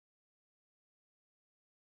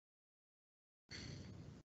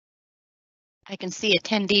I can see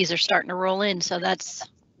attendees are starting to roll in, so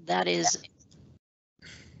that is.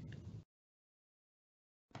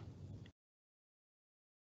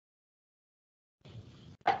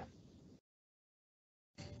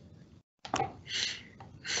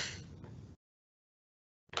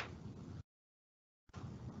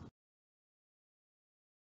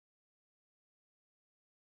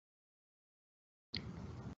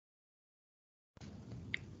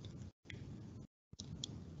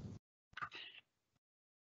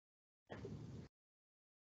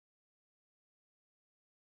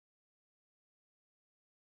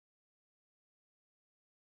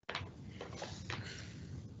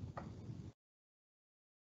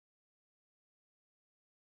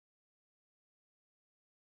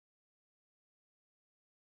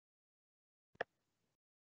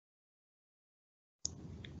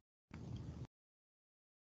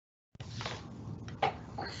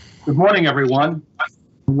 Good morning, everyone.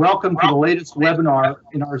 Welcome to the latest webinar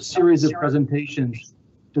in our series of presentations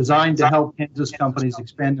designed to help Kansas companies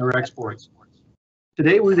expand their exports.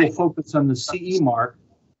 Today, we will focus on the CE mark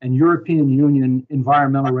and European Union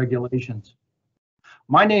environmental regulations.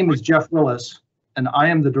 My name is Jeff Willis, and I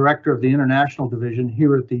am the Director of the International Division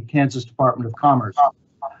here at the Kansas Department of Commerce.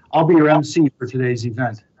 I'll be your MC for today's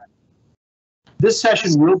event. This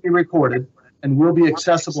session will be recorded and will be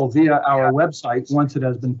accessible via our website once it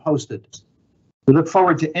has been posted. We look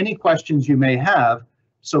forward to any questions you may have,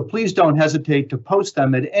 so please don't hesitate to post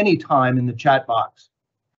them at any time in the chat box.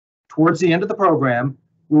 Towards the end of the program,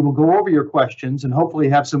 we will go over your questions and hopefully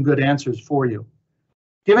have some good answers for you.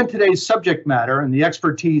 Given today's subject matter and the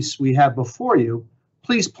expertise we have before you,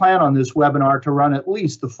 please plan on this webinar to run at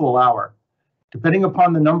least the full hour. Depending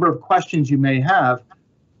upon the number of questions you may have,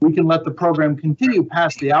 we can let the program continue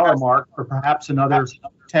past the hour mark for perhaps another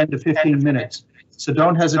 10 to 15 minutes. So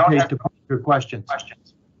don't hesitate to post your questions.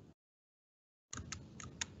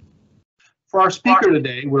 For our speaker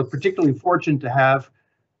today, we're particularly fortunate to have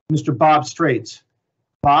Mr. Bob Straits.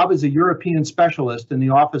 Bob is a European specialist in the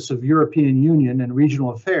Office of European Union and Regional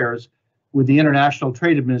Affairs with the International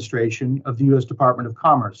Trade Administration of the U.S. Department of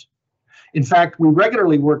Commerce. In fact, we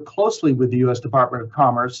regularly work closely with the U.S. Department of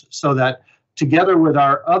Commerce so that together with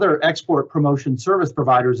our other export promotion service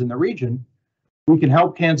providers in the region, we can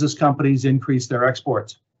help Kansas companies increase their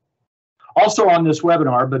exports. Also on this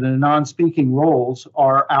webinar, but in non-speaking roles,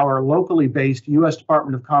 are our locally based U.S.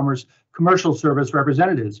 Department of Commerce Commercial Service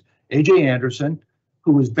representatives, AJ Anderson,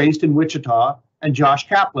 who is based in Wichita, and Josh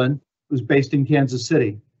Kaplan, who's based in Kansas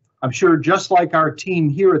City. I'm sure just like our team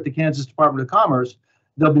here at the Kansas Department of Commerce,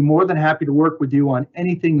 they'll be more than happy to work with you on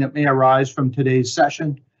anything that may arise from today's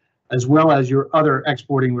session, as well as your other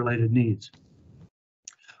exporting related needs.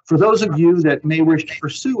 For those of you that may wish to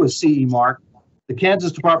pursue a CE mark, the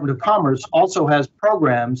Kansas Department of Commerce also has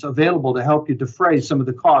programs available to help you defray some of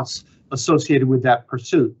the costs associated with that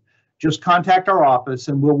pursuit. Just contact our office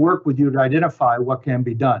and we'll work with you to identify what can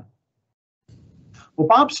be done. Well,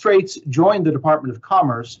 Bob Straits joined the Department of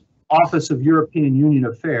Commerce Office of European Union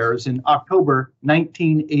Affairs in October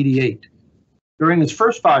 1988. During his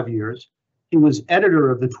first 5 years, he was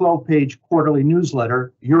editor of the 12-page quarterly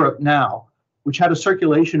newsletter, Europe Now, which had a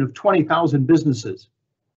circulation of 20,000 businesses.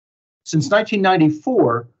 Since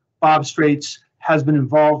 1994, Bob Straits has been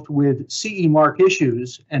involved with CE mark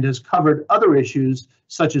issues and has covered other issues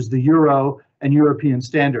such as the Euro and European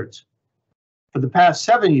standards. For the past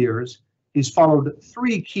 7 years, he's followed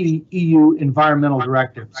 3 key EU environmental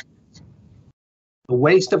directives: the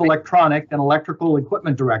Waste of Electronic and Electrical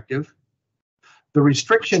Equipment Directive, the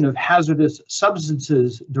Restriction of Hazardous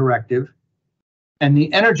Substances Directive, and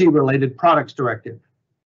the Energy-Related Products Directive.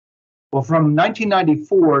 Well, from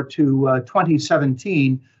 1994 to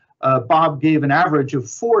 2017, Bob gave an average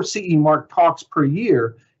of 4 CE mark talks per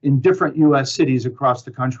year in different U.S. cities across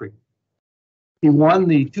the country. He won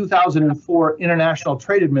the 2004 International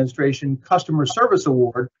Trade Administration Customer Service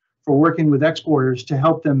Award for working with exporters to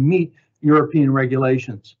help them meet European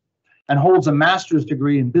regulations, and holds a master's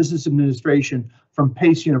degree in business administration from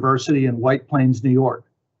Pace University in White Plains, New York.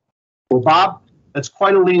 Well, Bob, that's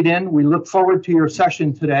quite a lead in. We look forward to your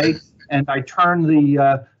session today, and I turn the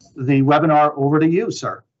webinar over to you,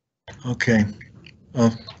 sir. Okay.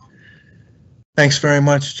 Well, thanks very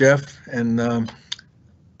much, Jeff. And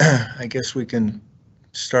I guess we can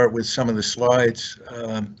start with some of the slides.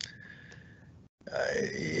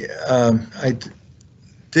 I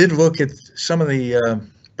did look at some of the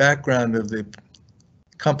background of the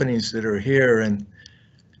companies that are here, and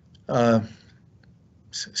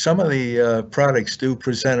some of the products do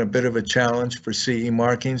present a bit of a challenge for CE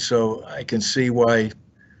marking, so I can see why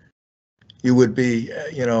you would be,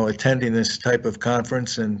 attending this type of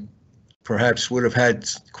conference and perhaps would have had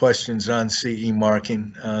questions on CE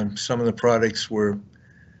marking. Some of the products were,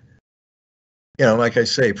 like I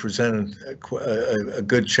say, presented a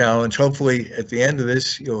good challenge. Hopefully, at the end of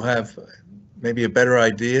this, you'll have maybe a better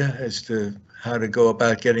idea as to how to go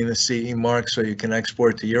about getting the CE mark so you can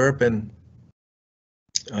export to Europe. And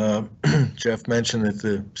Jeff mentioned that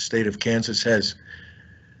the state of Kansas has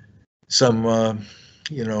some,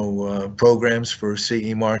 programs for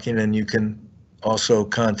CE marking, and you can also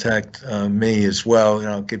contact me as well, and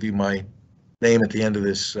I'll give you my name at the end of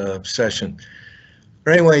this session.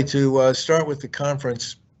 But anyway, to start with the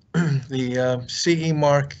conference, the CE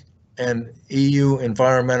mark and EU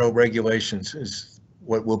environmental regulations is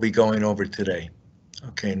what we'll be going over today.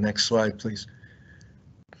 Okay, next slide, please.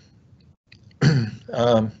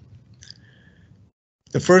 The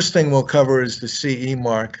first thing we'll cover is the CE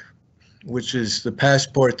mark, which is the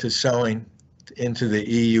passport to selling into the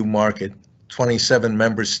EU market, 27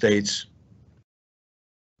 member states,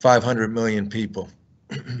 500 million people.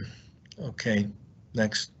 Okay,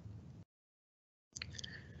 next.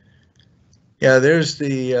 Yeah, there's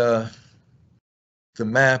the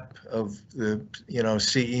map of the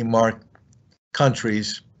CE mark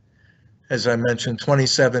countries. As I mentioned,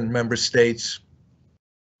 27 member states,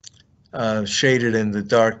 shaded in the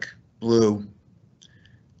dark blue.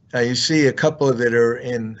 Now you see a couple that are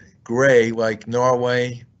in gray, like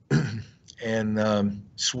Norway and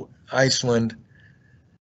Iceland.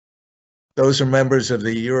 Those are members of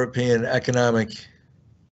the European Economic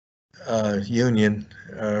Union,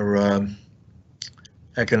 or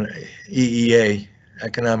EEA,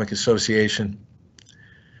 Economic Association.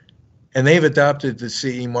 And they've adopted the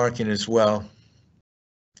CE marking as well.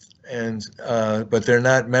 And but they're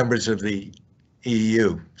not members of the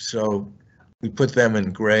EU, so we put them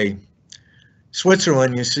in gray.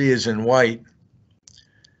 Switzerland, you see, is in white.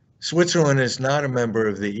 Switzerland is not a member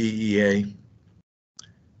of the EEA.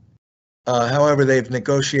 However, they've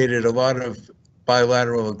negotiated a lot of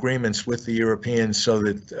bilateral agreements with the Europeans so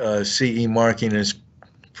that CE marking is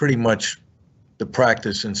pretty much the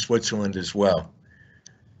practice in Switzerland as well.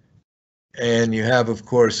 And you have, of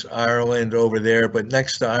course, Ireland over there, but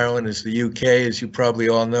next to Ireland is the UK. As you probably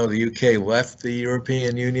all know, the UK left the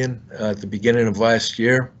European Union at the beginning of last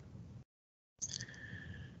year.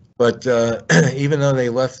 But even though they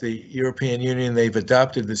left the European Union, they've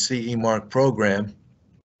adopted the CE mark program.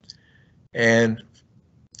 And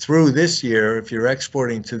through this year, if you're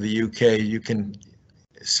exporting to the UK, you can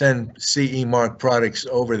send CE mark products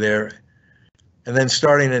over there. And then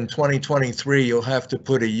starting in 2023, you'll have to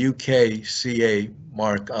put a UK CA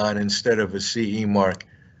mark on instead of a CE mark.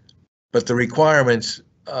 But the requirements,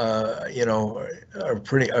 are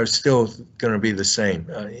still going to be the same.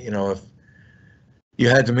 If you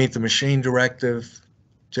had to meet the machine directive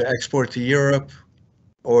to export to Europe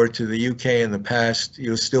or to the UK in the past,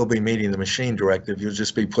 you'll still be meeting the machine directive. You'll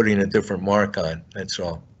just be putting a different mark on. That's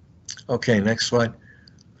all. Okay, next slide.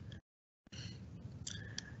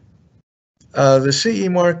 The CE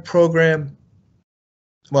mark program,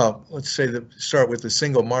 well, let's say start with the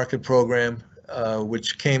single market program,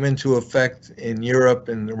 which came into effect in Europe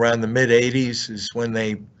in around the mid-'80s, is when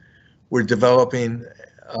they were developing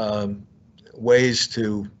ways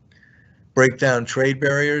to break down trade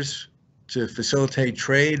barriers to facilitate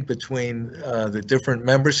trade between the different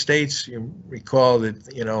member states. You recall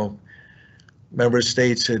that, member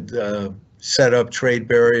states had set up trade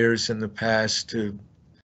barriers in the past to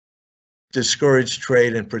discourage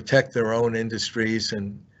trade and protect their own industries,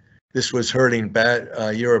 and this was hurting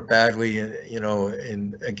Europe badly,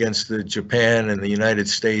 against the Japan and the United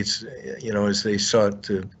States, as they sought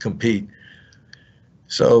to compete.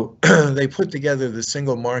 So they put together the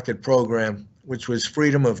single market program, which was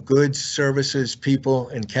freedom of goods, services, people,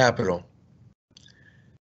 and capital.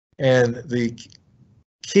 And the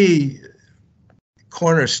key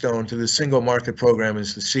cornerstone to the single market program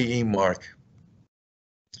is the CE mark.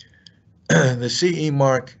 The CE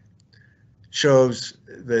mark shows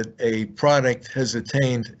that a product has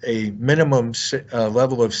attained a minimum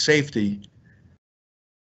level of safety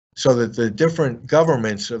so that the different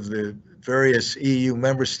governments of the various EU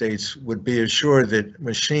member states would be assured that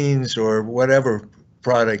machines or whatever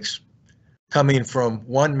products coming from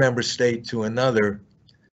one member state to another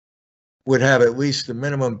would have at least the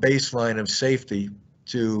minimum baseline of safety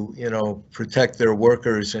to, protect their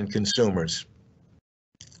workers and consumers.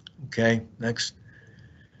 Okay, next.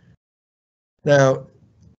 Now,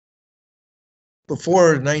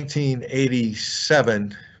 before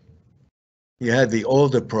 1987, you had the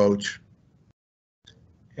old approach,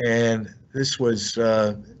 and this was,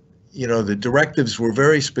 the directives were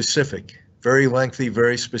very specific, very lengthy,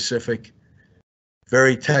 very specific,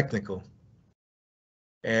 very technical.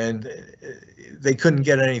 and they couldn't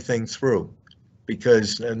get anything through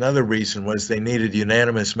because another reason was they needed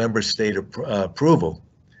unanimous member state approval,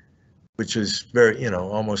 which is very,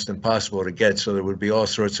 almost impossible to get. So there would be all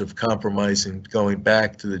sorts of compromising, going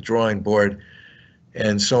back to the drawing board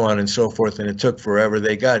and so on and so forth. And it took forever.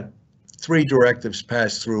 They got 3 directives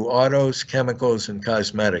passed through: autos, chemicals, and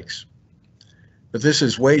cosmetics. But this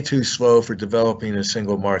is way too slow for developing a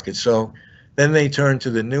single market. So then they turned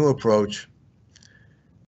to the new approach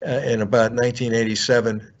in about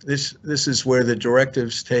 1987. This is where the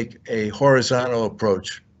directives take a horizontal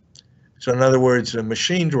approach. So in other words, a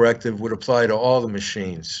machine directive would apply to all the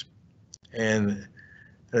machines, and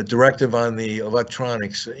a directive on the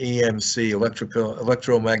electronics, EMC,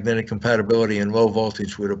 electromagnetic compatibility and low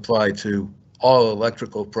voltage, would apply to all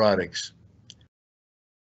electrical products.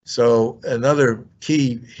 So another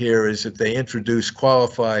key here is that they introduce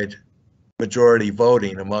qualified majority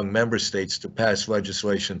voting among member states to pass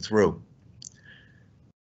legislation through.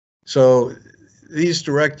 So these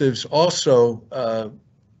directives also,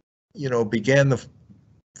 began the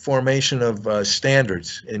formation of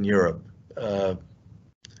standards in Europe,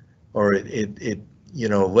 or it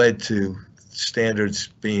led to standards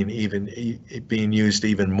being used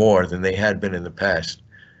even more than they had been in the past.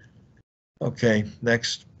 Okay,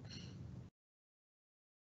 next.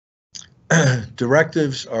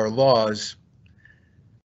 Directives are laws,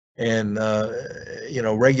 and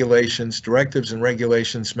regulations. Directives and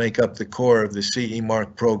regulations make up the core of the CE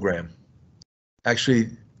Mark program.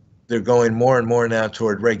 Actually, they're going more and more now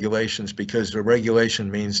toward regulations, because the regulation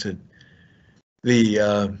means that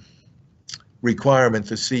the requirement,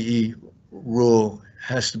 the CE rule,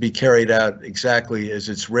 has to be carried out exactly as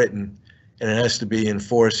it's written, and it has to be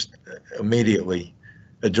enforced immediately.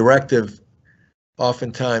 A directive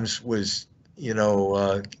oftentimes was,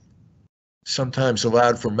 sometimes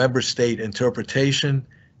allowed for member state interpretation,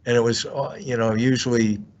 and it was,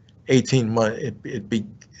 usually 18 months.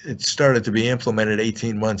 It started to be implemented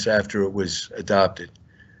 18 months after it was adopted.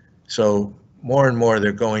 So more and more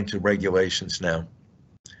they're going to regulations now.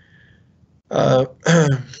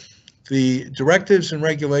 The directives and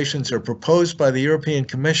regulations are proposed by the European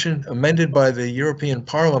Commission, amended by the European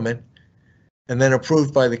Parliament, and then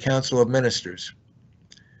approved by the Council of Ministers.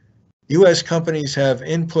 U.S. companies have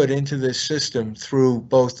input into this system through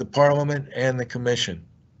both the Parliament and the Commission.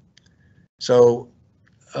 So,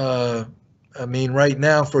 right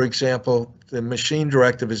now, for example, the machine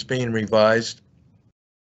directive is being revised,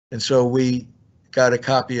 and so we got a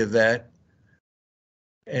copy of that,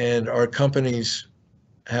 and our companies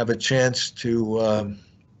have a chance to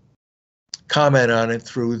comment on it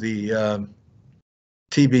through the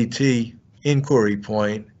TBT inquiry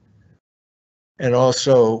point, and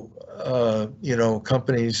also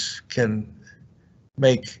companies can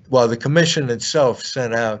make, the Commission itself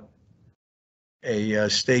sent out a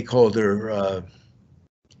stakeholder,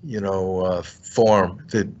 form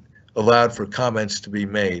that allowed for comments to be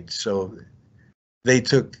made. So they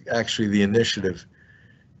took actually the initiative.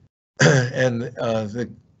 And the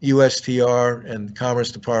USTR and the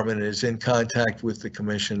Commerce Department is in contact with the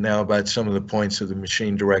Commission now about some of the points of the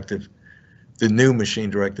machine directive, the new machine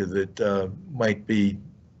directive, that might be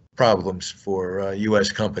problems for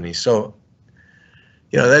U.S. companies. So,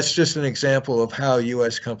 that's just an example of how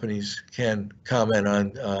U.S. companies can comment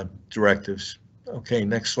on directives. Okay,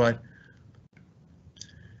 next slide.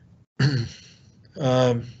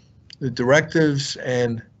 The directives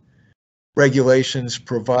and regulations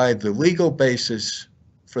provide the legal basis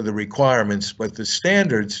for the requirements, but the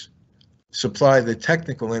standards supply the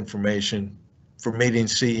technical information for meeting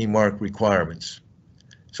CE Mark requirements.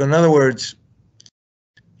 So in other words,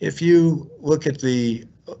 if you look at the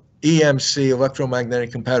EMC,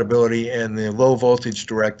 electromagnetic compatibility, and the low voltage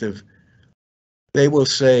directive, they will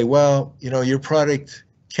say, well, your product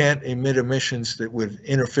can't emit emissions that would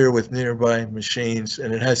interfere with nearby machines,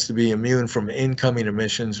 and it has to be immune from incoming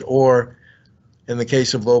emissions, or in the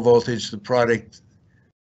case of low voltage, the product,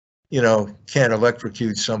 can't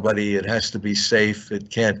electrocute somebody. It has to be safe. It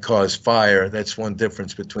can't cause fire. That's one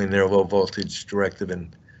difference between their low voltage directive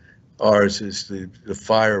and ours, is the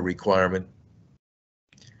fire requirement.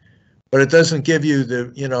 But it doesn't give you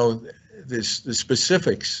the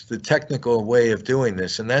specifics, the technical way of doing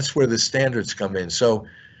this, and that's where the standards come in. So,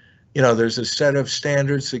 there's a set of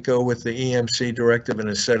standards that go with the EMC directive and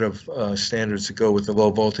a set of standards that go with the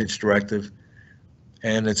low voltage directive,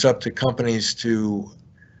 and it's up to companies to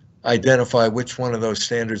identify which one of those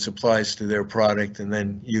standards applies to their product and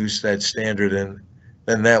then use that standard, and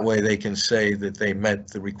then that way they can say that they met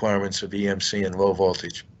the requirements of EMC and low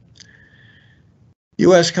voltage.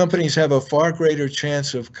 U.S. companies have a far greater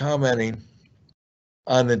chance of commenting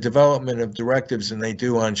on the development of directives than they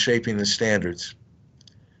do on shaping the standards.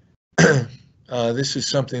 This is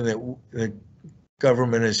something that the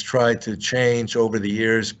government has tried to change over the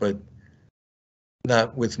years, but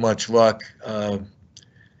not with much luck.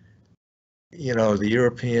 You know, the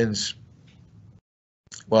Europeans,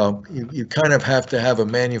 well, you kind of have to have a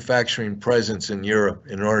manufacturing presence in Europe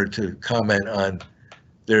in order to comment on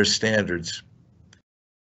their standards.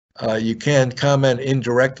 You can comment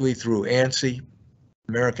indirectly through ANSI,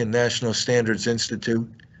 American National Standards Institute.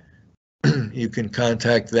 You can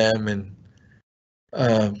contact them and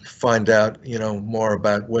find out, you know, more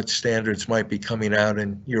about what standards might be coming out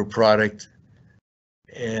in your product.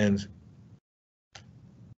 And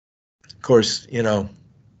of course, you know,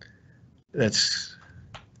 that's,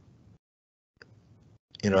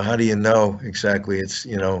 you know, how do you know exactly? It's,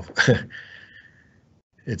 you know,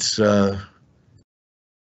 it's, you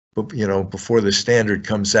know, before the standard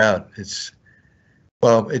comes out, it's,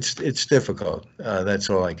 well, it's difficult. That's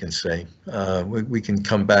all I can say. We can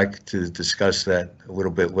come back to discuss that a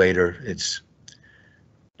little bit later. It's,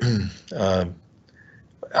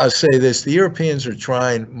 I'll say this, the Europeans are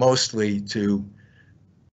trying mostly to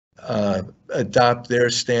adopt their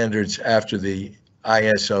standards after the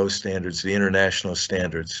ISO standards, the international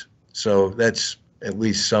standards. So that's at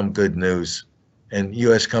least some good news. And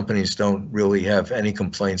US companies don't really have any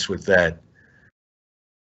complaints with that.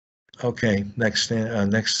 Okay, next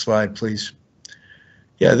slide, please.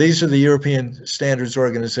 Yeah, these are the European standards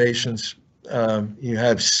organizations. You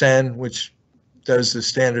have CEN, which does the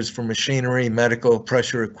standards for machinery, medical,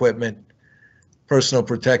 pressure equipment, personal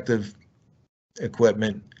protective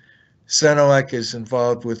equipment. CENELEC is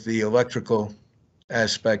involved with the electrical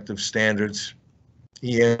aspect of standards,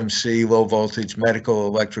 EMC, low voltage, medical,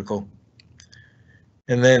 electrical.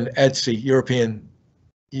 And then ETSI, European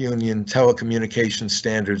Union Telecommunication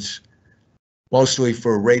Standards, mostly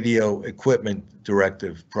for radio equipment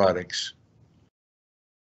directive products.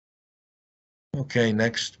 Okay,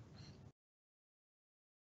 next.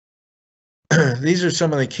 These are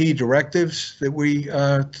some of the key directives that we,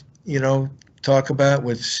 you know, talk about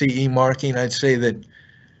with CE marking. I'd say that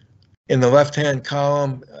in the left-hand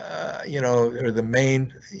column, you know, are the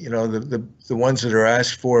main, you know, the ones that are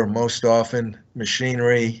asked for most often: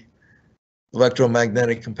 machinery,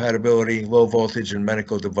 electromagnetic compatibility, low voltage, and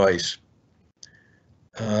medical device.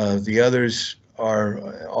 The others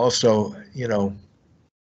are also, you know,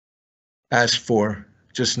 asked for,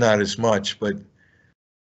 just not as much, but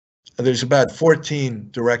there's about 14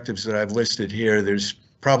 directives that I've listed here. There's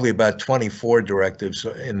probably about 24 directives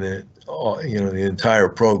in the, you know, the entire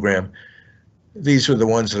program. These are the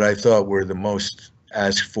ones that I thought were the most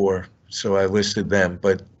asked for, so I listed them,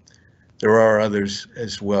 but there are others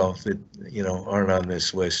as well that, you know, aren't on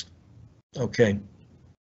this list. Okay.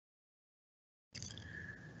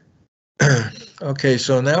 Okay,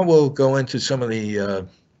 so now we'll go into some of the,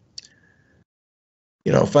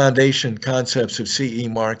 you know, foundation concepts of CE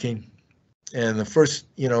marking. And the first,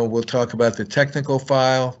 you know, we'll talk about the technical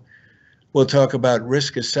file. We'll talk about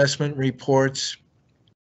risk assessment reports,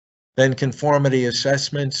 then conformity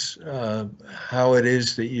assessments, how it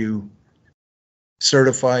is that you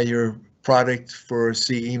certify your product for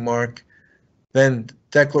CE mark, then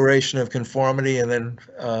declaration of conformity, and then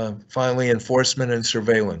finally enforcement and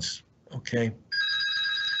surveillance. Okay.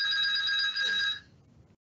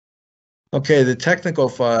 Okay, the technical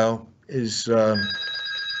file is the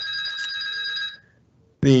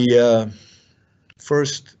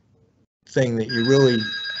first thing that you really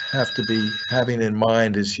have to be having in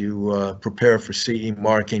mind as you prepare for CE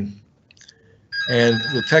marking. And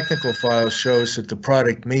the technical file shows that the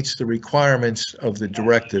product meets the requirements of the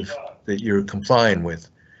directive that you're complying with.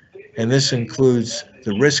 And this includes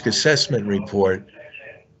the risk assessment report,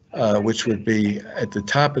 which would be at the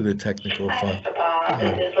top of the technical file.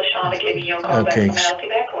 Okay.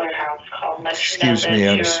 Excuse me,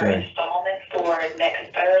 I'm sorry. For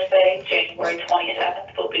next Thursday, January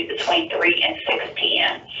 27th, will be between 3 and 6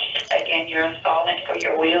 p.m. Again, your installment for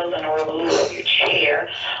your wheels and a removal of your chair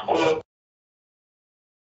will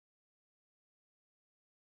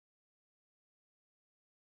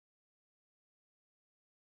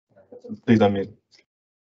Please unmute.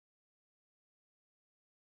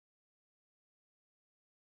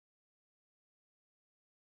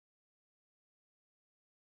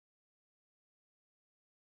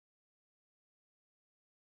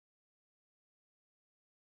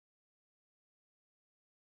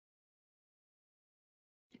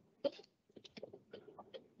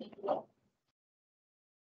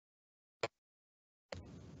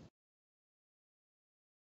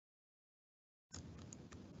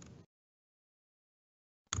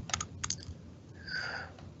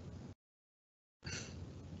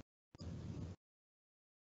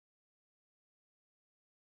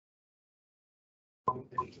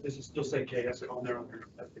 Does it still say KS on there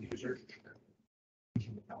as the user?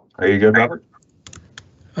 Are you good, Robert?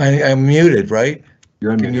 I'm muted, right?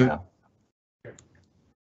 You're Can you- unmuted now.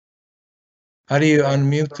 How do you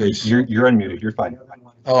unmute this? You're unmuted. You're fine.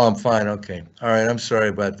 Oh, I'm fine, okay. All right, I'm sorry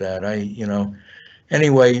about that.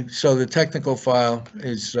 Anyway, so the technical file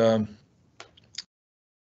is,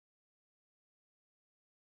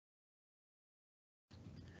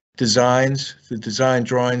 designs, the design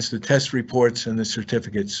drawings, the test reports, and the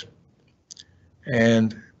certificates.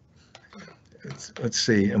 And let's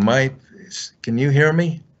see, can you hear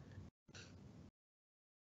me?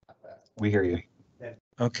 We hear you.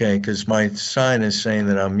 Okay, because my sign is saying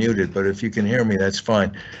that I'm muted, but if you can hear me, that's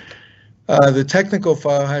fine. The technical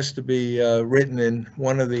file has to be written in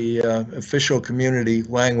one of the official community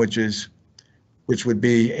languages, which would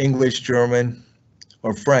be English, German,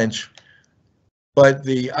 or French. But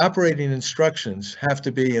the operating instructions have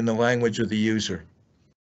to be in the language of the user.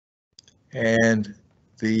 And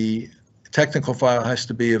the technical file has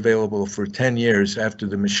to be available for 10 years after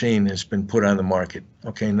the machine has been put on the market.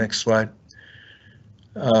 Okay, next slide.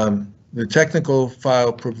 The technical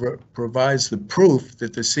file provides the proof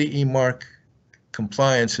that the CE mark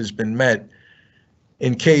compliance has been met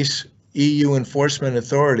in case EU enforcement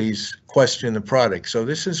authorities question the product. So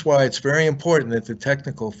this is why it's very important that the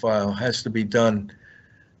technical file has to be done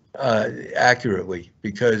accurately,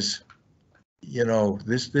 because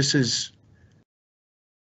this is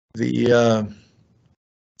the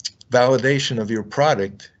validation of your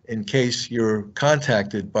product in case you're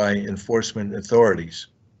contacted by enforcement authorities.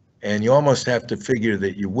 And you almost have to figure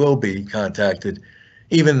that you will be contacted,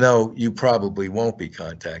 even though you probably won't be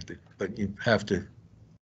contacted, but you have to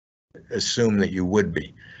assume that you would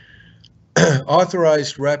be.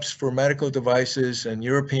 Authorized reps for medical devices and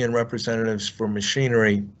European representatives for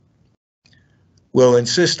machinery will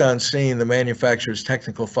insist on seeing the manufacturer's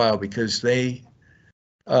technical file because they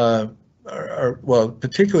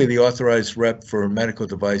particularly the authorized rep for medical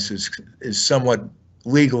devices is somewhat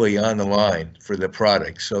legally on the line for the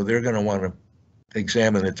product. So they're going to want to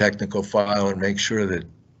examine the technical file and make sure that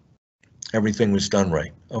everything was done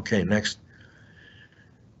right. Okay, next.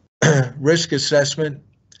 Risk assessment,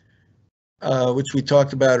 which we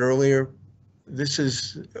talked about earlier. This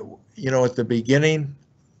is, at the beginning,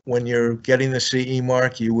 when you're getting the CE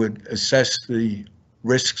mark, you would assess the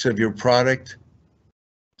risks of your product.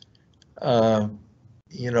 The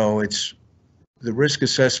risk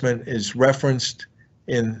assessment is referenced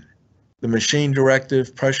in the machine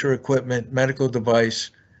directive, pressure equipment, medical device,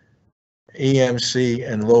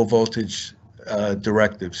 EMC, and low voltage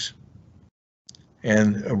directives.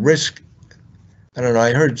 And a risk, I don't know,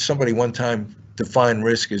 I heard somebody one time define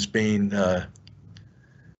risk as being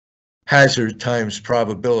hazard times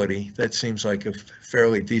probability. That seems like a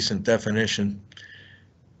fairly decent definition.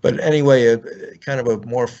 But anyway, a kind of a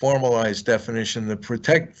more formalized definition,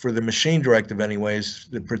 for the machine directive anyways,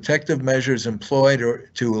 the protective measures employed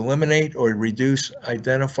to eliminate or reduce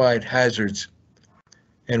identified hazards,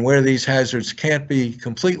 and where these hazards can't be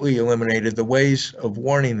completely eliminated, the ways of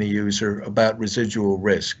warning the user about residual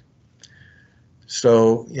risk.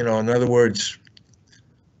 So, in other words,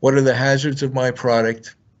 what are the hazards of my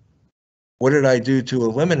product? What did I do to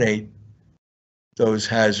eliminate those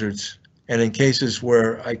hazards? And in cases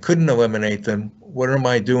where I couldn't eliminate them, what am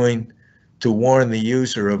I doing to warn the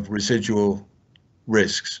user of residual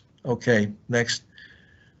risks? Okay, next.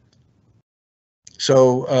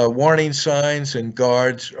 So warning signs and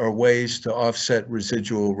guards are ways to offset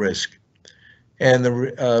residual risk. And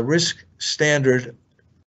the risk standard,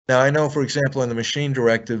 now I know, for example, in the machine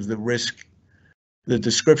directive, the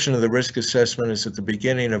description of the risk assessment is at the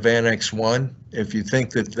beginning of Annex 1. If you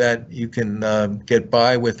think that you can get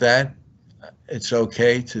by with that, it's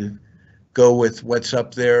okay to go with what's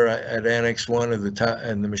up there at Annex 1 of the top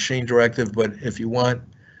and the machine directive. But if you want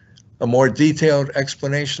a more detailed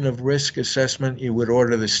explanation of risk assessment, you would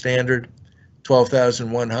order the standard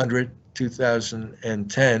 12,100,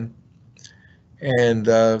 2010. And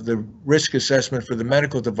the risk assessment for the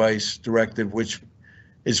medical device directive, which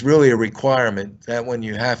is really a requirement, that one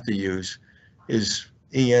you have to use, is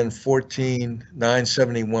EN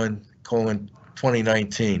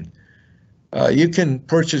 14971:2019. You can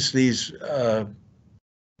purchase these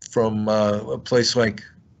from a place like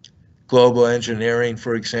Global Engineering,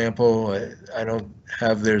 for example. I don't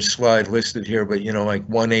have their slide listed here, but like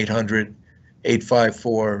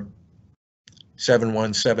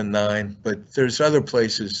 1-800-854-7179. But there's other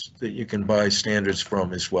places that you can buy standards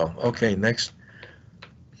from as well. Okay, next.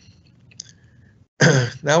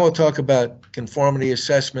 Now we'll talk about conformity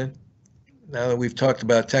assessment. Now that we've talked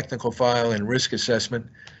about technical file and risk assessment,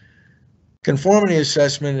 Conformity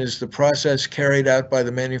assessment is the process carried out by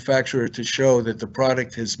the manufacturer to show that the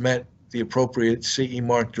product has met the appropriate CE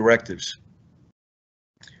mark directives.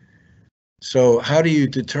 So how do you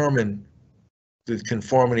determine the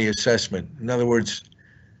conformity assessment? In other words,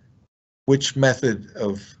 which method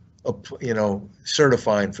of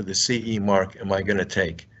certifying for the CE mark am I going to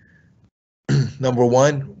take? Number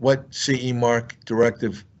one, what CE mark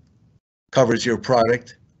directive covers your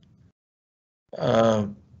product?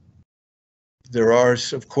 There are,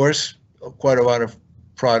 of course, quite a lot of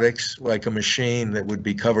products like a machine that would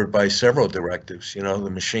be covered by several directives, the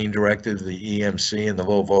machine directive, the EMC, and the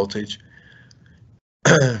low voltage.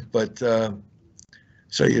 But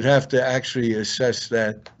so you'd have to actually assess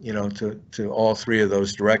that, to all three of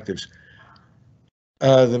those directives.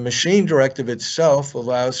 The machine directive itself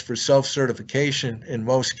allows for self-certification in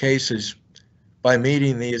most cases by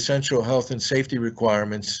meeting the essential health and safety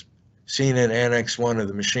requirements seen in Annex 1 of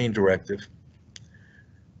the machine directive.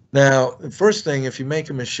 Now, the first thing, if you make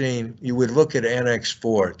a machine, you would look at Annex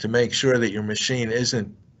 4 to make sure that your machine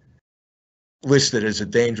isn't listed as a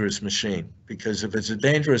dangerous machine, because if it's a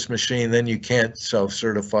dangerous machine, then you can't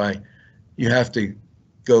self-certify. You have to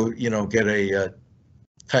go, get a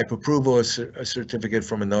type approval, a certificate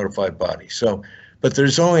from a notified body. So, but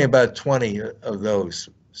there's only about 20 of those.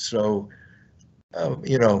 So,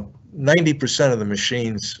 90% of the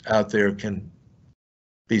machines out there can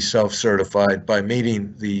be self-certified by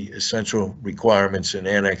meeting the essential requirements in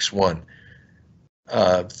Annex 1.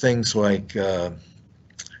 Things like,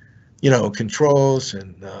 controls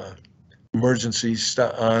and emergency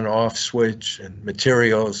on-off switch and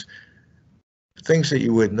materials, things that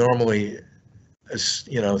you would normally,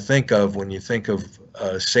 think of when you think of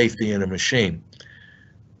safety in a machine.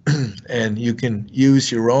 And you can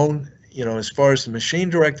use your own, as far as the machine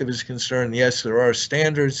directive is concerned, yes, there are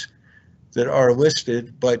standards that are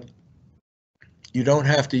listed, but you don't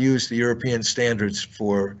have to use the European standards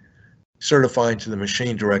for certifying to the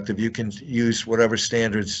machine directive. You can use whatever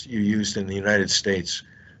standards you used in the United States.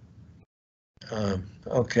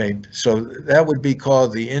 Okay, so that would be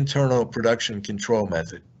called the internal production control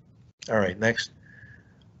method. All right, next.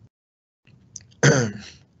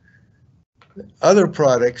 Other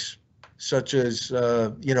products, such as,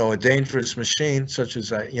 a dangerous machine, such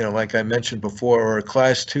as, like I mentioned before, or a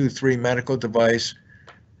Class 2, 3 medical device,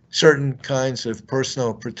 certain kinds of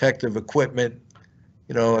personal protective equipment,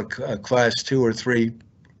 a Class 2 or 3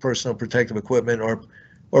 personal protective equipment,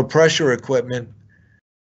 or pressure equipment,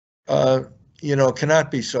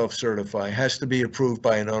 cannot be self-certified. Has to be approved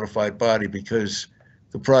by a notified body because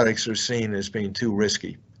the products are seen as being too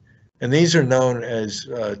risky. And these are known as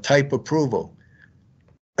type approval.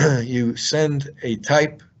 You send a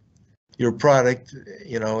type, your product,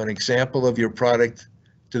 an example of your product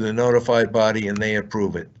to the notified body, and they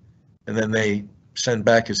approve it. And then they send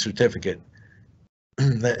back a certificate.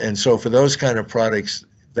 And so for those kind of products,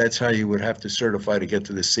 that's how you would have to certify to get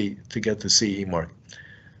the CE mark.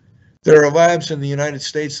 There are labs in the United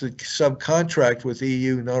States that subcontract with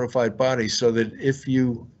EU notified bodies, so that if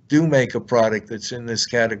you do make a product that's in this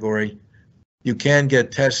category, you can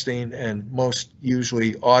get testing and most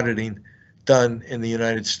usually auditing done in the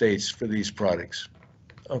United States for these products.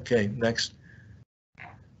 Okay, next.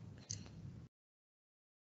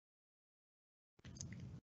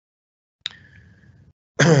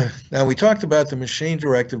 Now, we talked about the machine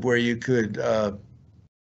directive where you could,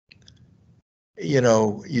 you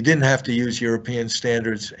didn't have to use European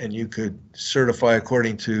standards and you could certify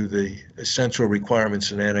according to the essential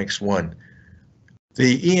requirements in Annex 1.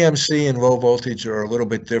 The EMC and low voltage are a little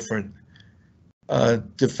bit different.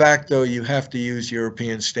 De facto, you have to use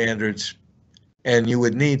European standards, and you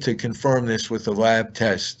would need to confirm this with a lab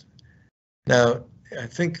test. Now, I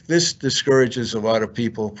think this discourages a lot of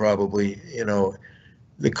people probably,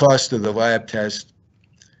 the cost of the lab test.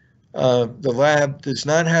 The lab does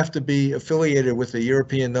not have to be affiliated with a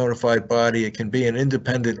European notified body. It can be an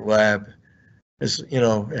independent lab.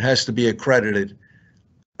 It has to be accredited.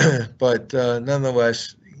 But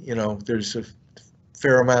nonetheless, there's a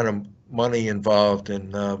fair amount of money involved,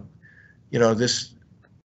 and this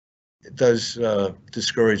does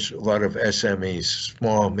discourage a lot of SMEs,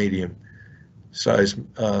 small, medium-sized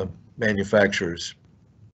manufacturers.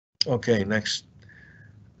 Okay, next.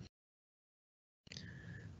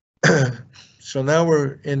 So now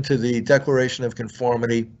we're into the Declaration of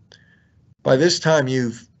Conformity. By this time,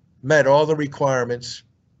 you've met all the requirements.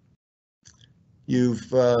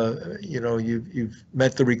 You've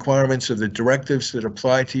met the requirements of the directives that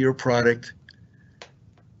apply to your product.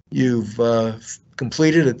 You've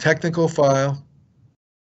completed a technical file.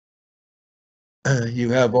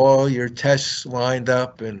 You have all your tests lined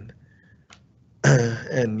up and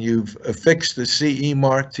and you've affixed the CE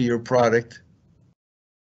mark to your product.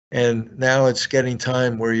 And now it's getting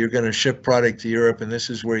time where you're going to ship product to Europe, and this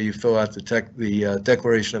is where you fill out the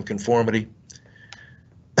Declaration of Conformity.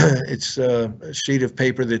 It's a sheet of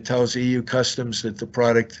paper that tells EU Customs that the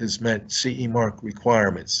product has met CE mark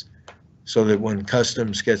requirements, so that when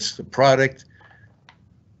Customs gets the product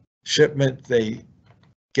shipment, they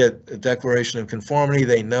get a Declaration of Conformity.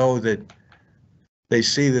 They know that they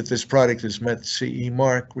see that this product has met CE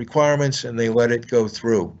mark requirements, and they let it go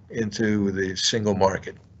through into the single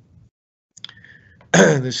market.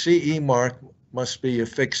 The CE mark must be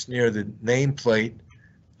affixed near the nameplate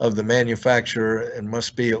of the manufacturer and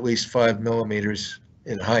must be at least 5 millimeters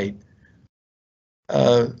in height.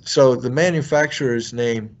 So the manufacturer's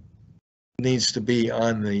name needs to be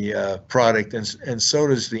on the product, and so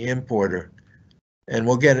does the importer. And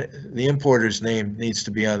we'll get it, the importer's name needs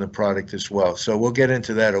to be on the product as well. So we'll get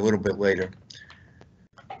into that a little bit later.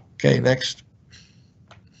 Okay, next.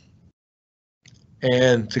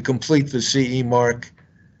 And to complete the CE mark,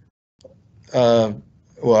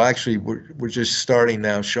 well, actually, we're just starting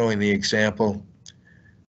now, showing the example.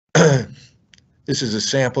 This is a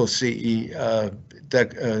sample CE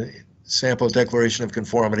sample Declaration of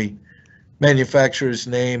Conformity. Manufacturer's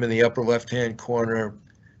name in the upper left-hand corner,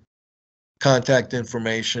 contact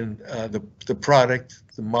information, the product,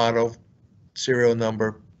 the model, serial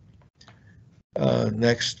number.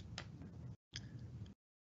 Next.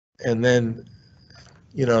 And then,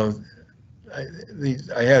 you know, I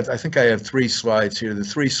think I have 3 slides here. The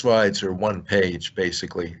 3 slides are 1 page,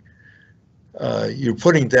 basically. You're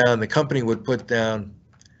putting down, the company would put down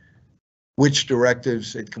which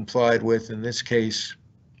directives it complied with. In this case,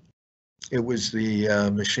 it was the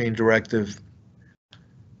machine directive.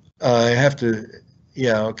 I have to,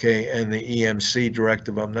 yeah, okay, and the EMC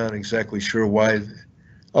directive. I'm not exactly sure why.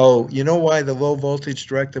 Oh, you know why the low voltage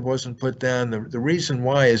directive wasn't put down? The reason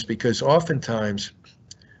why is because oftentimes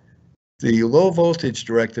the low voltage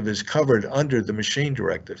directive is covered under the machine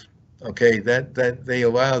directive. Okay, that they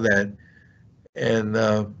allow that, and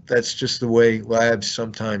that's just the way labs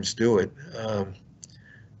sometimes do it.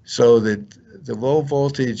 So that the low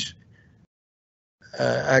voltage,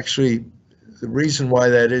 actually, the reason why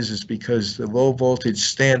that is because the low voltage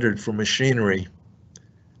standard for machinery,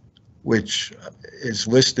 which is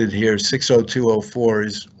listed here, 60204,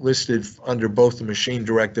 is listed under both the machine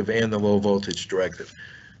directive and the low voltage directive.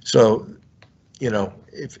 So, you know,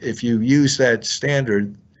 if you use that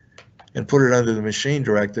standard and put it under the machine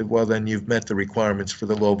directive, well, then you've met the requirements for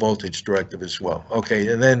the low voltage directive as well.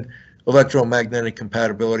 Okay, and then electromagnetic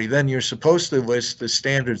compatibility, then you're supposed to list the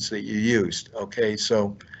standards that you used. Okay,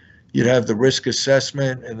 so you'd have the risk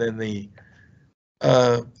assessment, and then the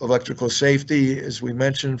electrical safety, as we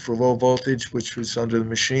mentioned, for low voltage, which was under the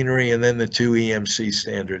machinery, and then the 2 EMC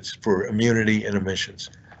standards for immunity and emissions.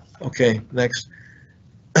 Okay, next.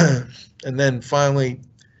 And then finally,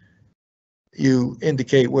 you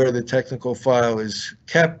indicate where the technical file is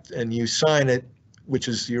kept, and you sign it, which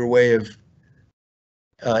is your way of,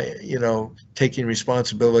 you know, taking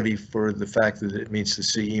responsibility for the fact that it meets the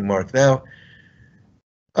CE mark. Now,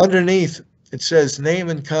 underneath, it says name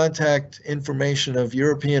and contact information of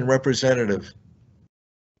European representative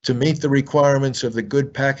to meet the requirements of the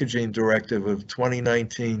Good Packaging Directive of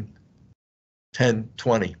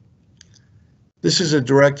 2019-1020. This is a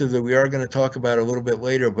directive that we are going to talk about a little bit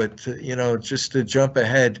later, but you know, just to jump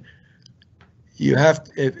ahead, you have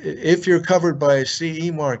to, if you're covered by a CE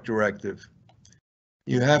mark directive,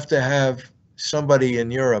 you have to have somebody in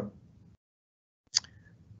Europe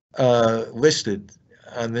listed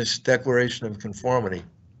on this Declaration of Conformity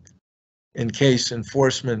in case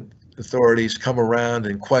enforcement authorities come around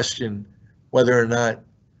and question whether or not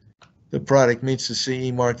the product meets the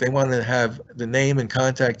CE mark. They want to have the name and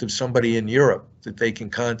contact of somebody in Europe that they can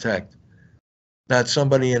contact, not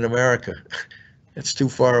somebody in America. It's too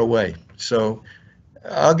far away. So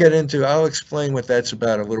I'll explain what that's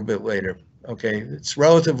about a little bit later. Okay, it's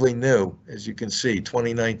relatively new, as you can see,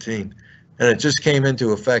 2019, and it just came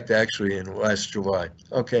into effect actually in last July.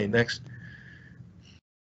 Okay, next.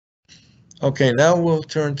 Okay, now we'll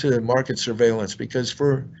turn to market surveillance, because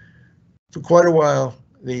for quite a while,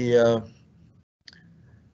 the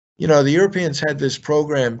Europeans had this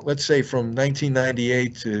program, let's say from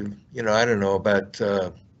 1998 to, I don't know, about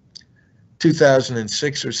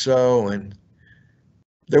 2006 or so, and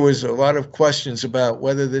there was a lot of questions about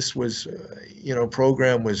whether this was,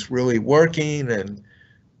 program was really working, and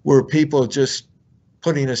were people just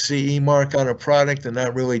putting a CE mark on a product and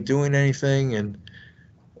not really doing anything, and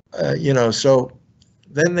so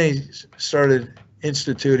then they started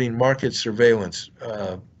instituting market surveillance.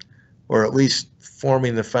 or at least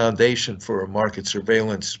forming the foundation for a market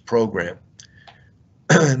surveillance program.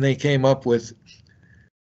 And they came up with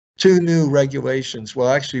 2 new regulations, well,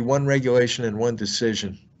 actually 1 regulation and 1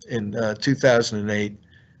 decision in 2008,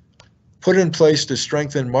 put in place to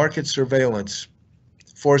strengthen market surveillance,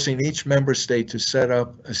 forcing each member state to set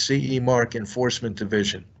up a CE Mark enforcement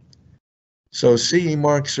division. So CE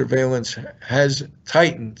Mark surveillance has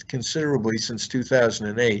tightened considerably since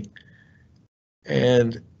 2008.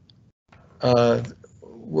 And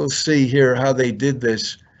we'll see here how they did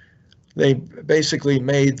this. They basically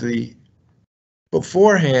made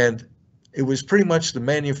beforehand, it was pretty much the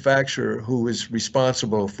manufacturer who was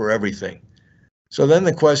responsible for everything. So then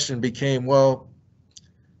the question became, well,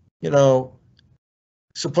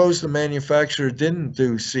 suppose the manufacturer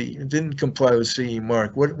didn't comply with CE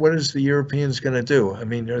Mark. What is the Europeans going to do? I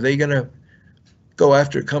mean, are they going to go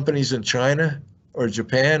after companies in China or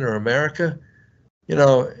Japan or America?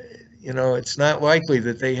 It's not likely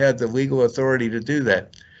that they had the legal authority to do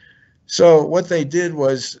that. So what they did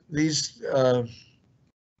was these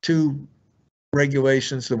 2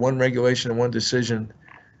 regulations, the 1 regulation and 1 decision,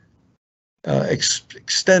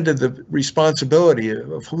 extended the responsibility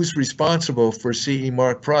of who's responsible for CE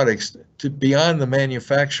Mark products to beyond the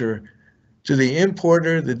manufacturer to the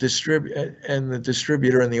importer, the distributor, and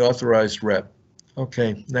the authorized rep.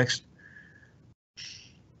 Okay, next.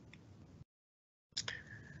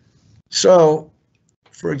 So,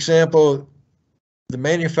 for example, the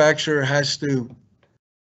manufacturer has to,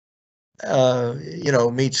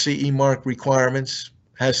 meet CE Mark requirements,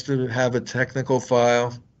 has to have a technical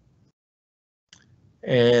file,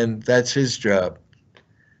 and that's his job.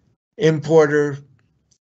 Importer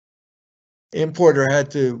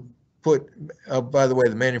had to put, by the way,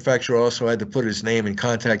 the manufacturer also had to put his name and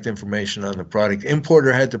contact information on the product.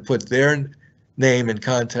 Importer had to put their name and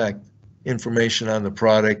contact information on the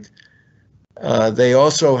product. They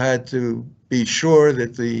also had to be sure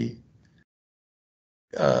that the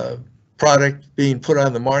product being put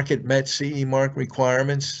on the market met CE Mark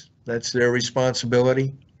requirements. That's their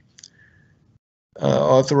responsibility.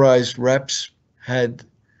 Authorized reps had,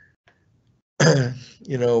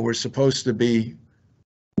 were supposed to be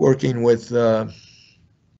working with the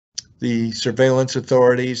surveillance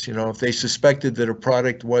authorities. If they suspected that a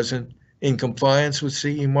product wasn't in compliance with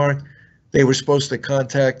CE Mark, they were supposed to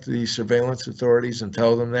contact the surveillance authorities and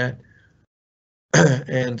tell them that.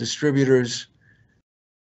 And distributors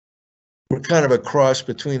were kind of a cross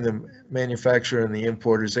between the manufacturer and the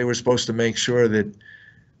importers. They were supposed to make sure that,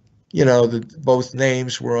 that both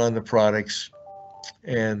names were on the products,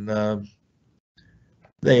 and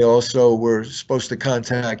they also were supposed to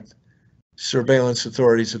contact surveillance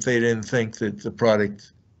authorities if they didn't think that the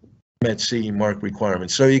product met CE Mark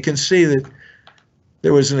requirements. So you can see that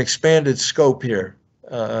there was an expanded scope here.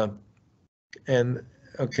 And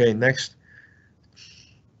okay, next.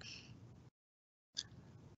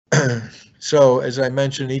 So as I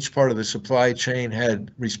mentioned, each part of the supply chain had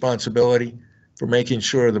responsibility for making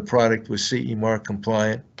sure the product was CE Mark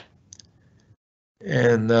compliant.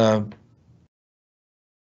 And I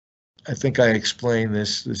think I explained the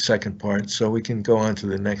second part, so we can go on to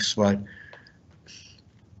the next slide.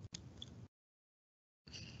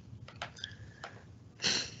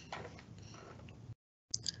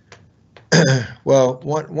 Well,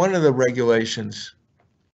 one of the regulations,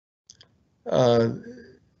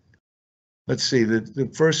 let's see, the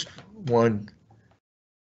first one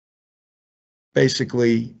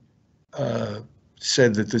basically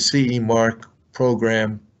said that the CE Mark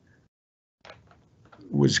program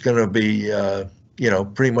was going to be,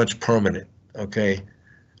 pretty much permanent, okay?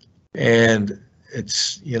 And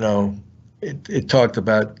it's, it talked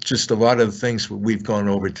about just a lot of the things we've gone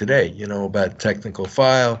over today, about technical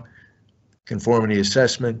file, conformity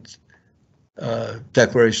assessment,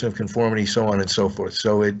 declaration of conformity, so on and so forth.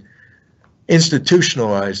 So it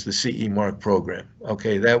institutionalized the CE Mark program.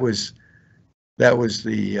 Okay, that was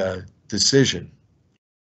the decision,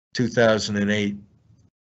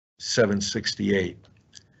 2008-768.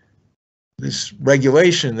 This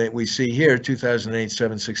regulation that we see here,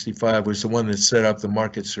 2008-765, was the one that set up the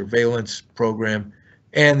market surveillance program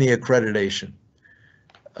and the accreditation.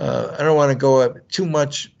 I don't want to go up too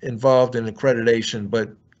much involved in accreditation, but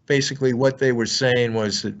basically what they were saying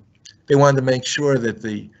was that they wanted to make sure that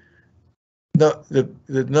the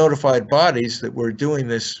notified bodies that were doing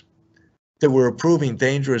this, that were approving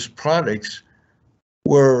dangerous products,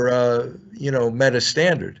 were met a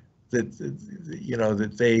standard, that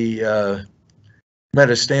that they met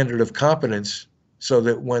a standard of competence, so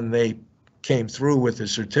that when they came through with a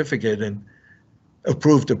certificate and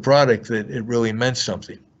approved a product, that it really meant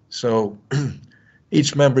something. So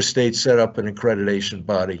each member state set up an accreditation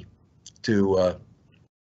body to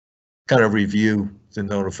kind of review the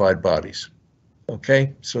notified bodies.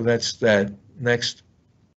 Okay, so that's that. Next.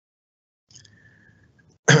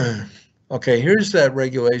 Okay, here's that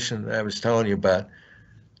regulation that I was telling you about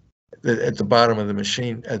at the bottom of the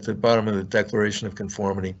machine, at the bottom of the Declaration of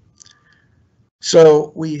Conformity.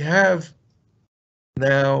 So we have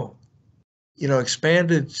now,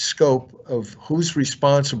 expanded scope of who's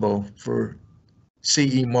responsible for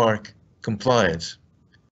CE mark compliance.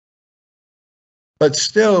 But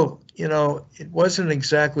still, it wasn't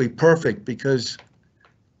exactly perfect because,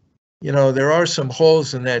 there are some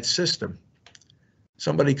holes in that system.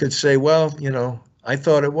 Somebody could say, well, I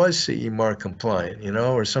thought it was CE mark compliant,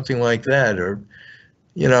 or something like that, or,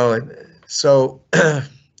 so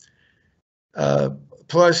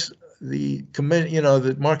plus the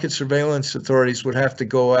the market surveillance authorities would have to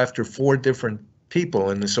go after 4 different people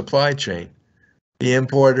in the supply chain: the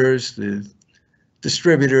importers, the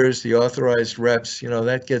distributors, the authorized reps.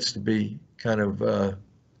 That gets to be kind of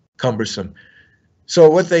cumbersome. So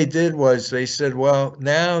what they did was they said, well,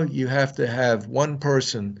 now you have to have one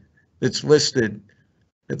person that's listed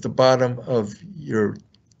at the bottom of your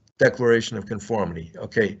Declaration of Conformity.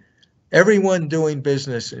 Okay, everyone doing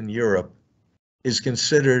business in Europe is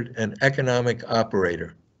considered an economic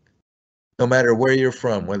operator, no matter where you're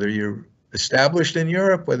from, whether you're established in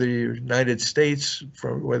Europe, whether you're United States,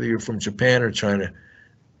 whether you're from Japan or China.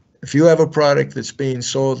 If you have a product that's being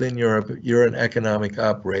sold in Europe, you're an economic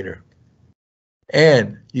operator.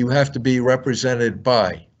 And you have to be represented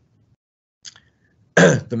by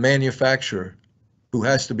the manufacturer, who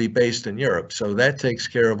has to be based in Europe. So that takes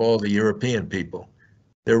care of all the European people.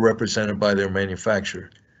 They're represented by their manufacturer.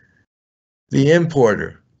 The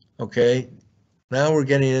importer, okay, now we're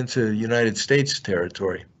getting into United States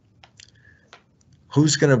territory.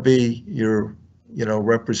 Who's going to be your,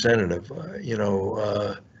 representative?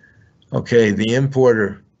 Okay, the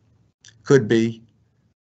importer could be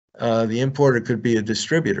a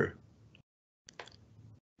distributor,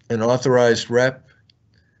 an authorized rep,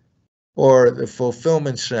 or the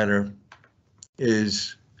fulfillment center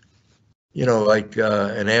is, like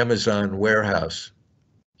an Amazon warehouse.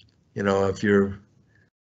 If you're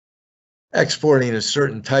exporting a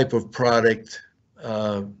certain type of product,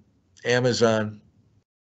 Amazon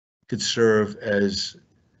could serve as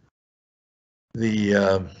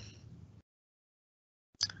the,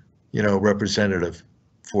 representative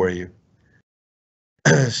for you.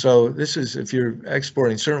 So this is, if you're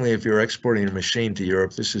exporting, certainly if you're exporting a machine to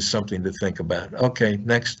Europe, this is something to think about. Okay,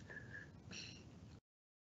 next.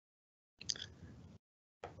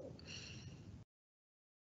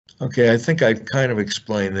 Okay, I think I've kind of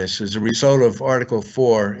explained this. As a result of Article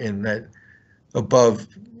 4 in that above,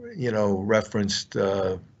 referenced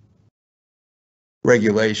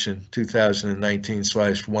regulation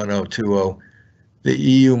 2019/1020, the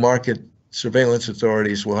EU market surveillance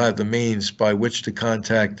authorities will have the means by which to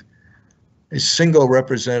contact a single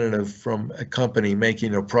representative from a company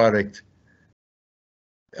making a product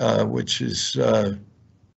which is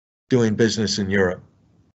doing business in Europe.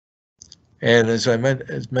 And as I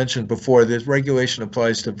mentioned before, this regulation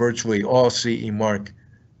applies to virtually all CE mark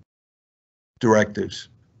directives.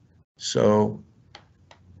 So,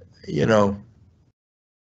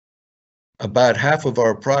 about half of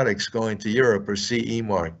our products going to Europe are CE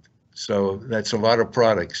marked. So that's a lot of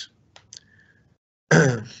products.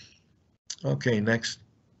 Okay, next.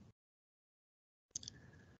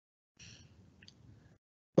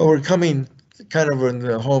 Well, we're coming kind of in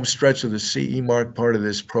the home stretch of the CE mark part of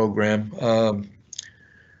this program. And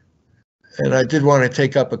I did want to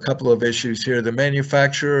take up a couple of issues here. The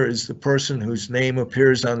manufacturer is the person whose name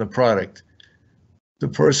appears on the product. The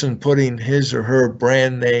person putting his or her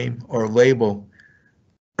brand name or label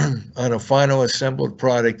on a final assembled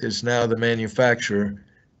product is now the manufacturer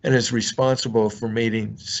and is responsible for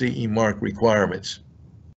meeting CE mark requirements.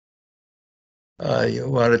 A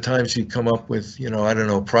lot of times you come up with,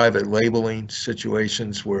 private labeling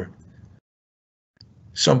situations where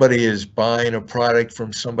somebody is buying a product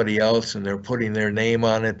from somebody else and they're putting their name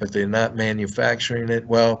on it, but they're not manufacturing it.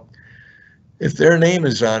 Well, if their name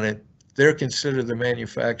is on it, they're considered the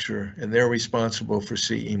manufacturer and they're responsible for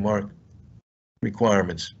CE mark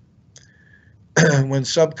requirements. When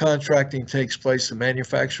subcontracting takes place, the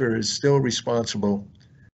manufacturer is still responsible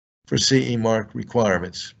for CE mark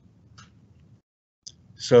requirements.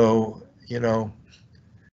 So,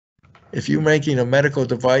 if you're making a medical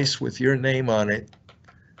device with your name on it,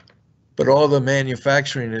 but all the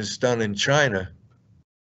manufacturing is done in China,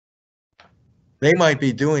 they might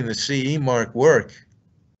be doing the CE mark work,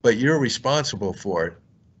 but you're responsible for it.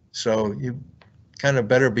 So you kind of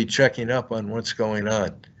better be checking up on what's going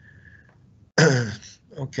on.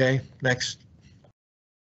 Okay, next.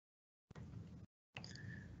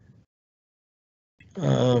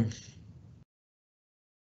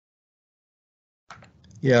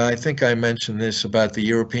 Yeah, I think I mentioned this about the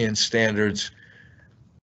European standards.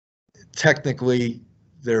 Technically,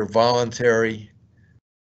 they're voluntary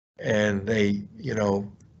and they,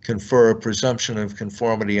 confer a presumption of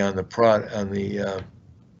conformity on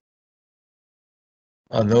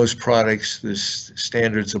on those products the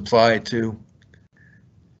standards apply to.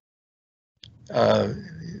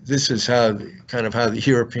 This is how the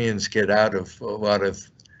Europeans get out of a lot of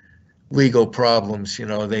legal problems.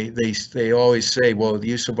 They always say, well, the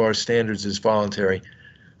use of our standards is voluntary.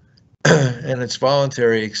 And it's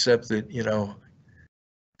voluntary except that,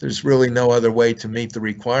 there's really no other way to meet the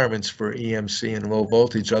requirements for EMC and low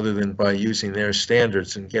voltage other than by using their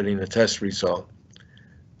standards and getting a test result.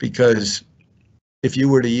 Because if you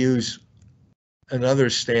were to use another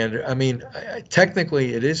standard, I mean,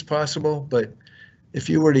 technically it is possible, but if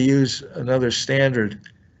you were to use another standard,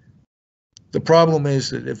 the problem is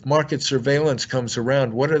that if market surveillance comes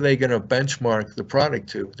around, what are they going to benchmark the product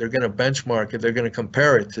to? They're going to benchmark it, they're going to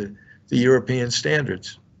compare it to the European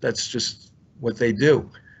standards. That's just what they do.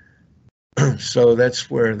 So that's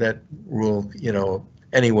where that rule,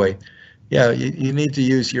 anyway, yeah, you need to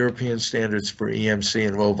use European standards for EMC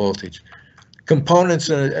and low voltage. Components,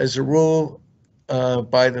 as a rule,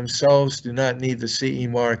 by themselves do not need the CE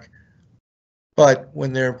mark, but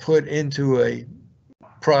when they're put into a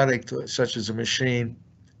product such as a machine,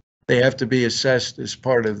 they have to be assessed as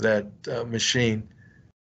part of that machine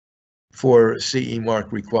for CE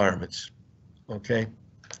mark requirements. Okay,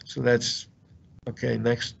 so that's okay.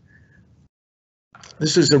 Next,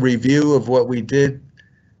 this is a review of what we did.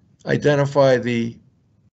 Identify the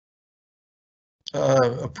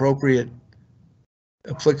appropriate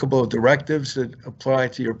applicable directives that apply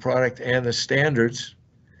to your product and the standards.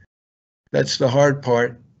 That's the hard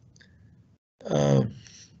part. And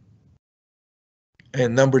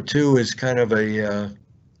number 2 is kind of a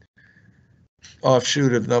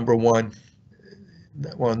offshoot of number 1.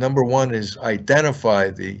 Well, number 1 is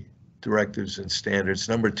identify the directives and standards.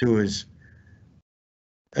 Number 2 is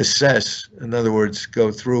assess. In other words, go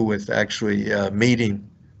through with actually meeting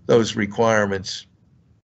those requirements.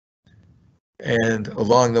 And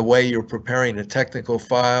along the way, you're preparing a technical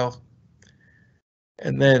file.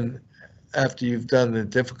 And then after you've done the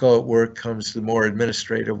difficult work comes the more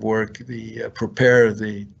administrative work, the prepare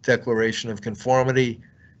the declaration of conformity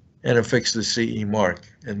and affix the CE mark,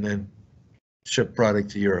 and then ship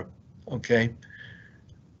product to Europe. Okay.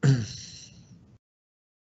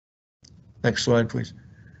 Next slide, please.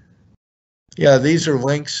 Yeah, these are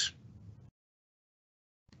links.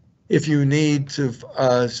 If you need to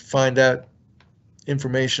find out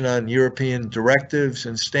information on European directives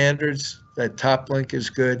and standards, that top link is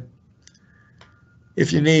good.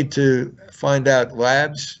 If you need to find out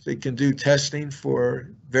labs that can do testing for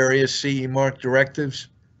various CE mark directives,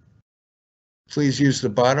 please use the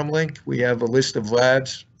bottom link. We have a list of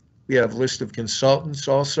labs. We have a list of consultants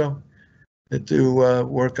also that do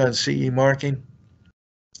work on CE marking.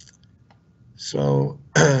 So,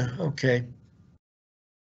 okay.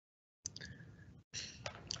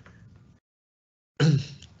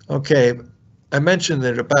 Okay, I mentioned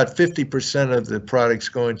that about 50% of the products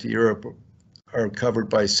going to Europe are covered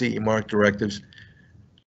by CE mark directives.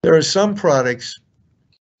 There are some products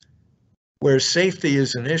where safety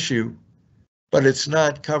is an issue, but it's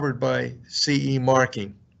not covered by CE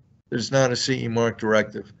marking. There's not a CE mark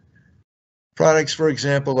directive. Products, for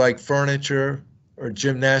example, like furniture or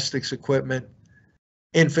gymnastics equipment,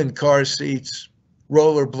 infant car seats,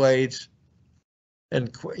 roller blades,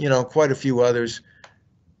 and quite a few others.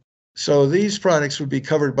 So these products would be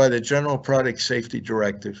covered by the General Product Safety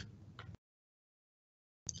Directive.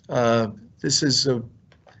 This is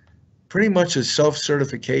pretty much a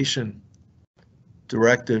self-certification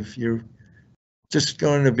directive. You're just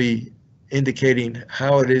going to be indicating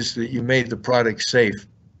how it is that you made the product safe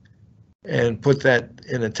and put that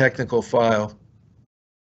in a technical file.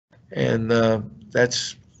 And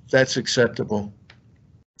that's acceptable.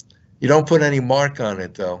 You don't put any mark on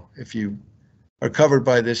it, though. If you are covered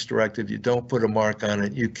by this directive, you don't put a mark on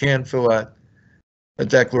it. You can fill out a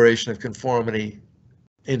declaration of conformity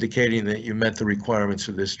indicating that you met the requirements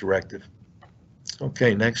of this directive.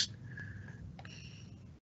 Okay, next.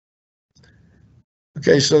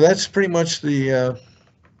 Okay, so that's pretty much the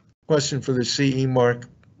question for the CE mark.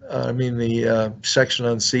 The section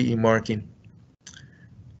on CE marking.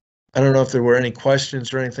 I don't know if there were any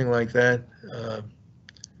questions or anything like that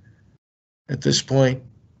at this point.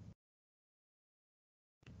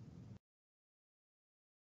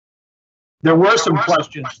 There were some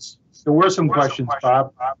questions. There were some questions,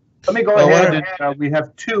 Bob. Let me go Well, why ahead and we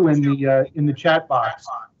have two in the chat box.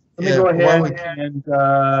 Let me Yeah, go why ahead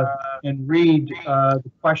and read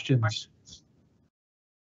the questions.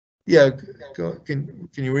 Yeah, can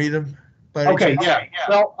you read them? by any Okay, chance? yeah.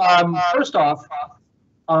 Well, first off,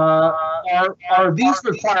 are these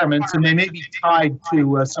requirements, and they may be tied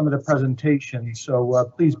to some of the presentations,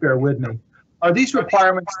 so please bear with me. Are these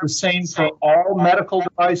requirements the same for all medical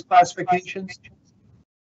device classifications?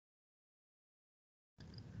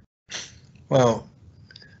 Well,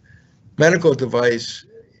 medical device,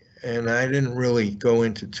 and I didn't really go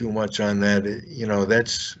into too much on that. You know,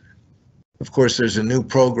 that's, of course, there's a new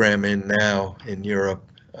program in now in Europe.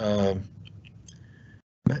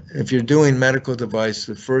 If you're doing medical device,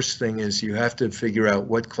 the first thing is you have to figure out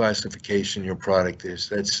what classification your product is.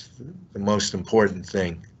 That's the most important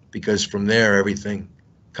thing, because from there, everything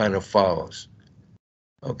kind of follows.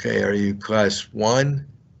 Okay, are you class 1?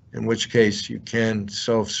 In which case you can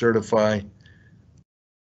self-certify.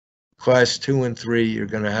 Class 2 and 3, you're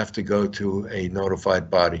going to have to go to a notified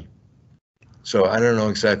body. So I don't know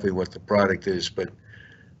exactly what the product is, but,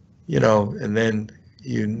 you know, and then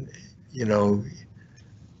you know,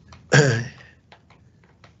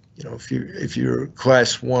 if you're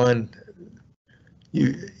class 1,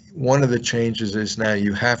 one of the changes is now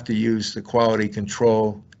you have to use the quality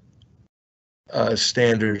control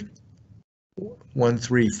standard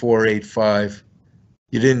 13485.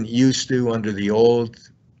 You didn't used to under the old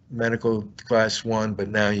medical class 1, but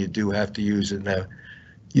now you do have to use it now.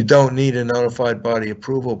 You don't need a notified body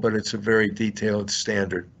approval, but it's a very detailed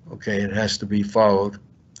standard. Okay, it has to be followed.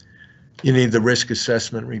 You need the risk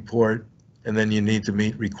assessment report, and then you need to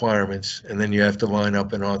meet requirements, and then you have to line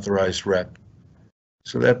up an authorized rep.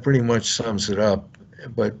 So that pretty much sums it up.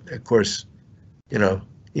 But of course, you know,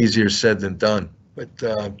 easier said than done. But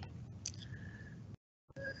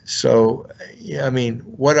so, yeah, I mean,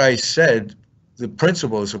 what I said, the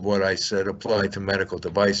principles of what I said apply to medical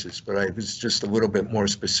devices, but I was just a little bit more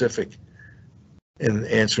specific in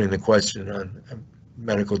answering the question on a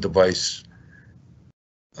medical device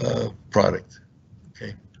product.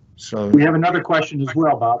 Okay, so We have another question as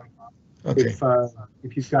well, Bob, okay.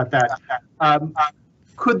 if you've got that.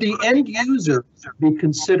 Could the end user be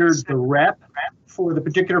considered the rep for the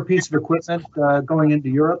particular piece of equipment going into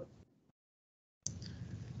Europe?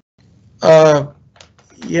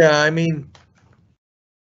 Yeah, I mean,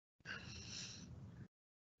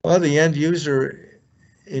 well, the end user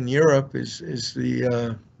in Europe is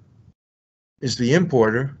the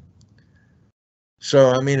importer.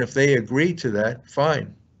 So, I mean, if they agree to that,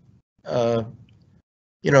 fine. You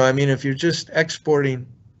know, I mean, if you're just exporting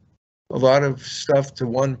a lot of stuff to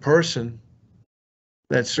one person,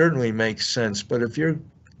 that certainly makes sense. But if you're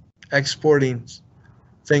exporting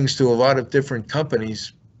things to a lot of different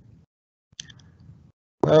companies,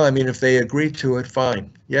 well, I mean, if they agree to it,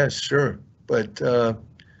 fine. Yes, sure. But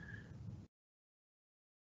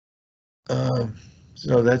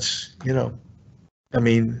so that's, you know, I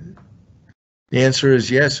mean, the answer is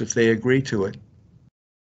yes, if they agree to it.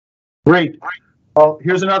 Great. Well,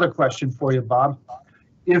 here's another question for you, Bob.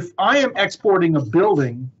 If I am exporting a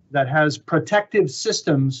building that has protective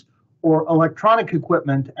systems or electronic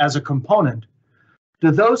equipment as a component, do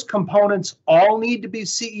those components all need to be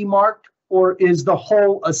CE marked, or is the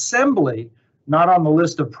whole assembly not on the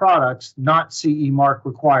list of products, not CE mark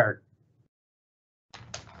required?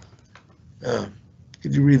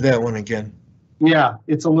 Could you read that one again? Yeah,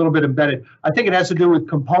 it's a little bit embedded. I think it has to do with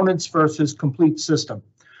components versus complete system.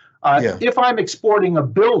 Yeah. If I'm exporting a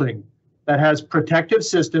building that has protective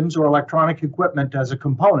systems or electronic equipment as a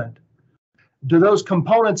component, do those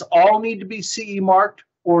components all need to be CE marked,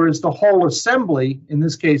 or is the whole assembly, in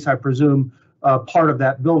this case, I presume, part of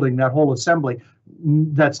that building, that whole assembly,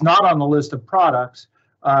 that's not on the list of products,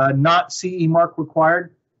 not CE mark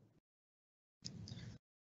required?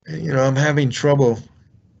 You know, I'm having trouble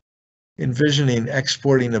envisioning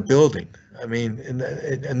exporting a building. I mean,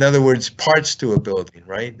 in other words, parts to a building,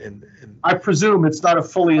 right? And I presume it's not a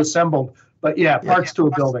fully assembled, but yeah, parts to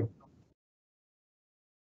a building.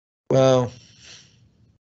 well,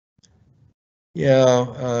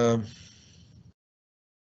 yeah,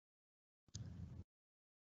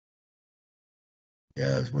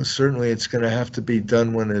 yeah, well, certainly it's going to have to be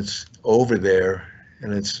done when it's over there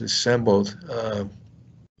and it's assembled.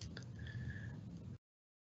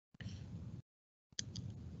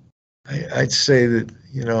 I'd say that,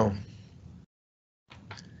 you know,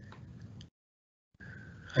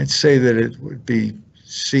 I'd say that it would be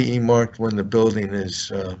CE marked when the building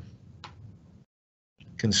is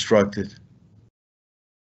constructed.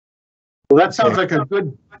 Well, that sounds like a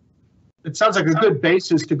good it sounds like a good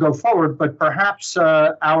basis to go forward, but perhaps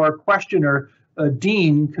our questioner,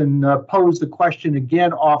 Dean, can pose the question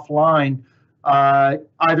again offline,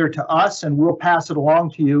 either to us, and we'll pass it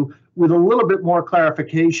along to you with a little bit more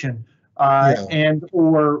clarification, and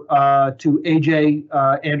or to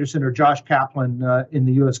AJ Anderson or Josh Kaplan in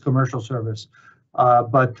the U.S. Commercial Service.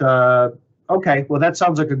 Okay, well, that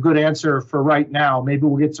sounds like a good answer for right now. Maybe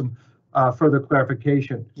we'll get some further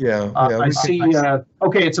clarification. I see.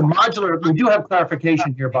 Okay, it's a modular. We do have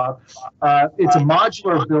clarification here, Bob. It's a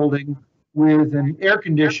modular building with an air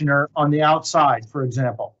conditioner on the outside, for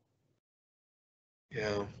example.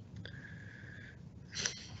 Yeah.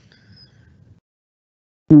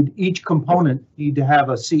 Would each component need to have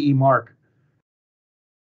a CE mark?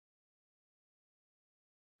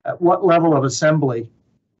 At what level of assembly,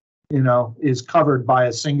 is covered by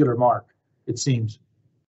a singular mark, it seems?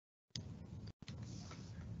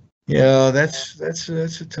 Yeah, that's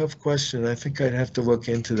a tough question. I think I'd have to look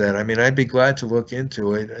into that. I mean, I'd be glad to look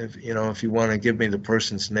into it if you want to give me the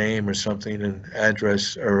person's name or something and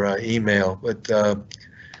address or email. But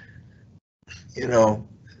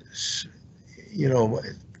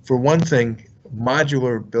for one thing,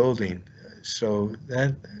 modular building, so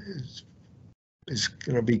that is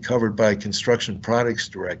going to be covered by Construction Products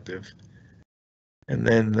Directive. And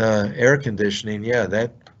then air conditioning, yeah,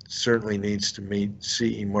 that certainly needs to meet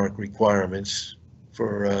CE mark requirements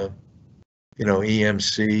for,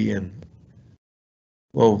 EMC and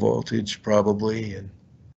low voltage probably. And,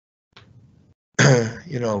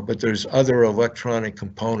 but there's other electronic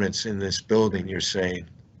components in this building, you're saying.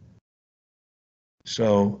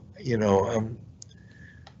 So, I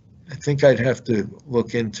think I'd have to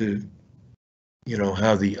look into,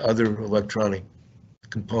 how the other electronic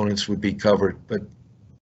components would be covered, but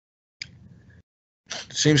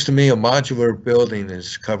it seems to me a modular building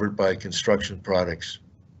is covered by construction products.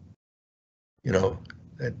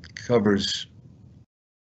 That covers,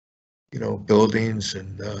 buildings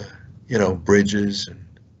and, bridges and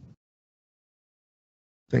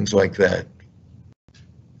things like that.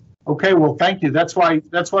 Okay, well, thank you. That's why we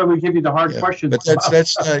give you the hard questions. But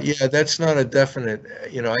that's not a definite.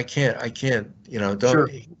 I can't. Sure.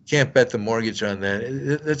 Can't bet the mortgage on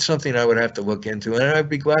that. That's something I would have to look into, and I'd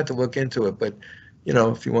be glad to look into it. But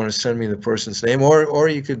if you want to send me the person's name, or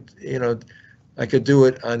you could, I could do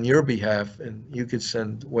it on your behalf, and you could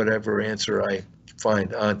send whatever answer I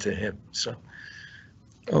find on to him. So,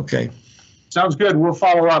 okay. Sounds good. We'll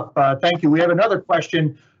follow up. Thank you. We have another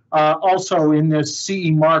question. Also in this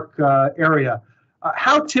CE mark area.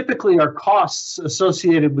 How typically are costs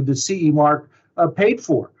associated with the CE mark paid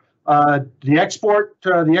for? The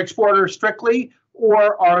exporter strictly,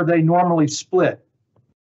 or are they normally split?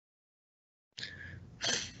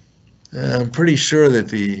 I'm pretty sure that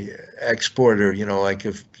the exporter, like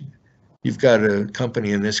if you've got a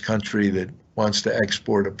company in this country that wants to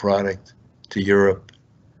export a product to Europe,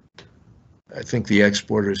 I think the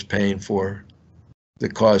exporter is paying for the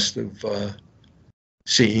cost of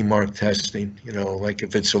CE mark testing, like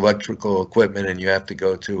if it's electrical equipment and you have to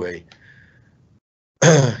go to a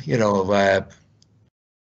lab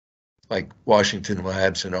like Washington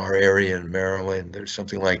Labs in our area in Maryland or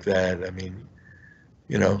something like that. I mean,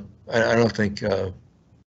 I don't think, I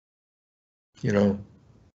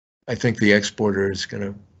think the exporter is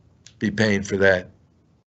going to be paying for that.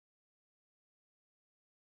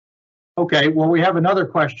 Okay, well, we have another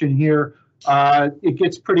question here. It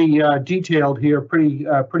gets pretty detailed here,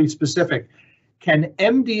 pretty specific. Can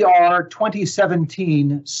MDR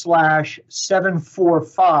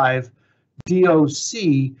 2017/745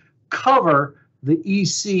 DOC cover the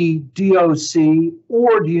EC DOC,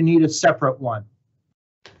 or do you need a separate one?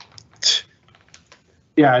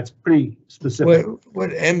 Yeah, it's pretty specific. What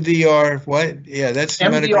MDR? What? Yeah, that's the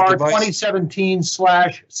MDR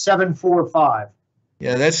 2017/745.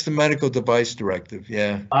 Yeah, that's the medical device directive.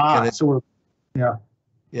 Yeah.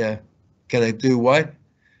 Yeah. Can it do what?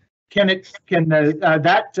 Can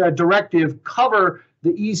that directive cover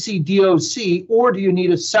the ECDOC, or do you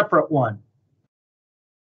need a separate one?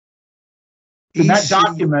 Can that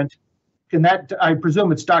document? I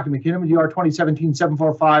presume it's document. Can MDR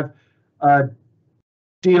 2017/745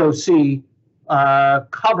 DOC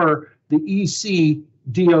cover the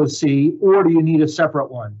ECDOC, or do you need a separate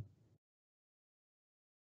one?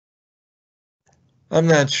 I'm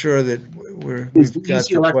not sure that we've got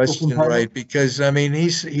the question right, because I mean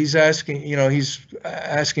he's asking, he's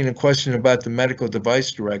asking a question about the medical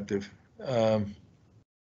device directive, but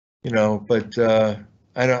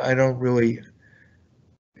I don't really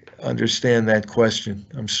understand that question.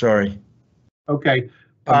 I'm sorry. Okay.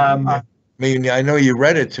 I mean, I know you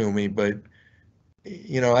read it to me, but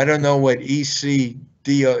I don't know what East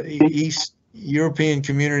European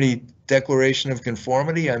Community Declaration of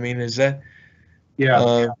Conformity. I mean, is that?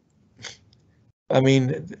 Yeah. I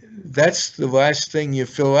mean, that's the last thing you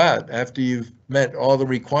fill out after you've met all the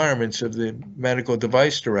requirements of the Medical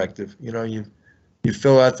Device Directive. You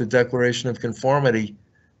fill out the Declaration of Conformity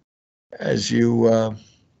as you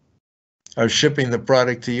are shipping the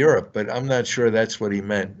product to Europe, but I'm not sure that's what he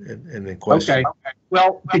meant in the question. Okay.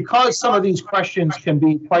 Well, because some of these questions can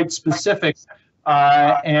be quite specific,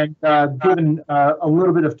 and given a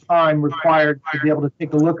little bit of time required to be able to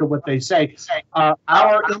take a look at what they say, in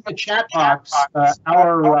the chat box,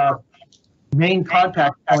 our main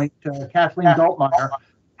contact point, Kathleen Daltmeyer,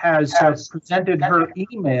 has presented her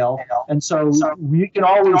email, and so you can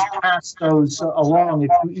always pass those along if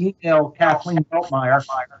you email Kathleen Daltmeyer,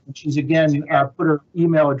 and she's again put her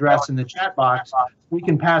email address in the chat box. We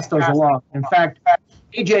can pass those along. In fact,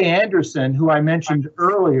 AJ Anderson, who I mentioned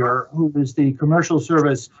earlier, who is the commercial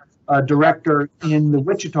service director in the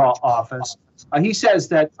Wichita office, he says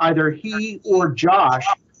that either he or Josh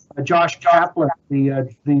Kaplan,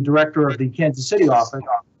 the director of the Kansas City office,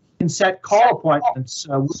 can set call appointments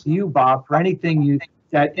with you, Bob, for anything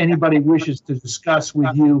that anybody wishes to discuss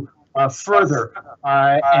with you further.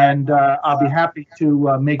 And I'll be happy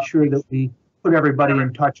to make sure that we put everybody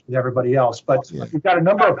in touch with everybody else. But we've got a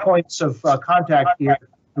number of points of contact here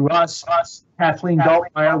through us, Kathleen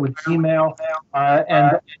Daltmeyer with email,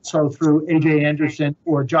 and so through AJ Anderson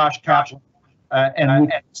or Josh Kaplan. And we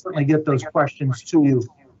can certainly get those questions to you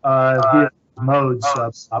via modes,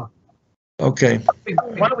 Bob. Okay.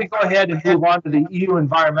 Why don't we go ahead and move on to the EU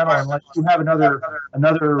environmental, unless you have another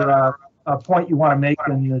point you want to make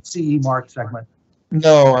in the CE mark segment.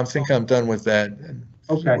 No, I think I'm done with that.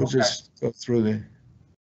 Okay. We'll just go through the.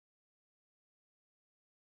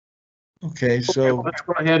 Okay, so let's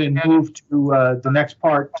go ahead and move to the next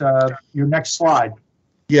part, your next slide.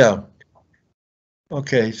 Yeah.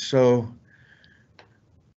 Okay, so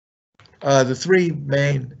the three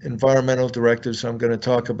main environmental directives I'm going to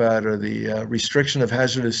talk about are the Restriction of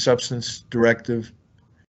Hazardous Substance Directive.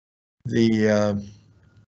 Those are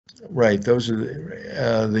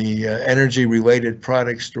the Energy-Related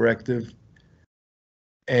Products Directive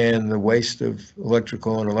and the Waste of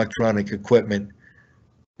Electrical and Electronic Equipment.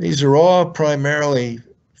 These are all primarily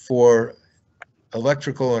for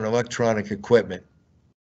electrical and electronic equipment.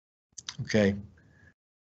 Okay.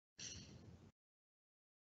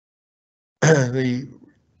 The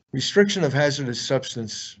Restriction of Hazardous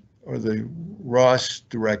Substance, or the ROHS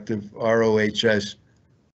Directive, ROHS,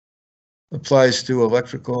 applies to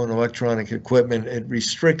electrical and electronic equipment. It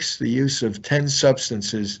restricts the use of 10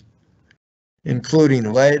 substances,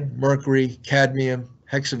 including lead, mercury, cadmium,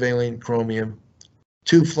 hexavalent chromium,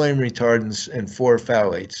 2 flame retardants, and 4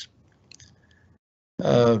 phthalates.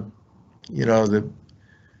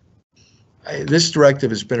 This directive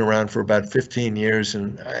has been around for about 15 years,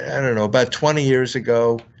 and I don't know, about 20 years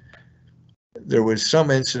ago, there was some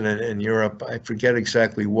incident in Europe, I forget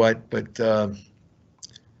exactly what, but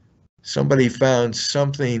somebody found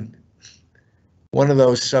something, one of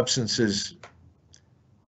those substances,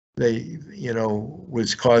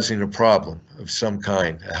 was causing a problem of some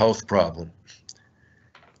kind, a health problem.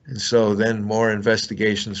 And so then more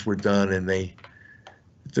investigations were done, and at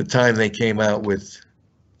the time they came out with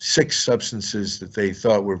 6 substances that they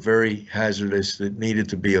thought were very hazardous that needed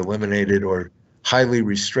to be eliminated or highly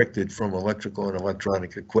restricted from electrical and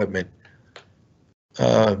electronic equipment.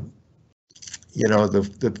 The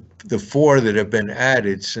 4 that have been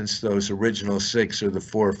added since those original 6 are the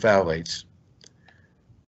 4 phthalates.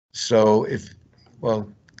 So I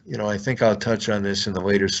think I'll touch on this in the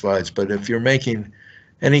later slides, but if you're making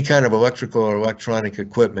any kind of electrical or electronic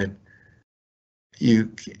equipment,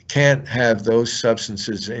 you can't have those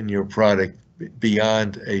substances in your product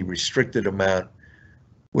beyond a restricted amount,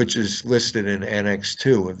 which is listed in Annex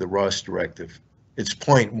 2 of the ROHS Directive. It's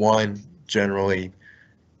 0.1 generally.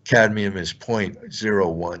 Cadmium is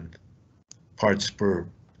 0.01 parts per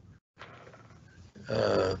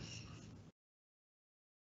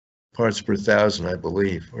thousand, I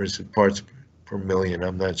believe, or is it parts per million?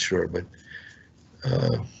 I'm not sure, but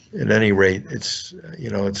at any rate, it's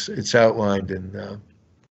it's outlined in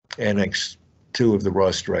Annex 2 of the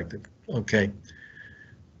ROHS Directive. Okay.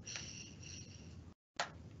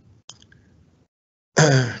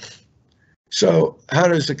 So how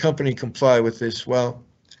does the company comply with this? Well,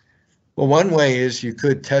 one way is you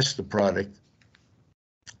could test the product.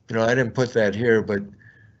 I didn't put that here, but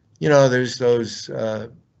there's those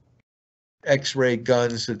X-ray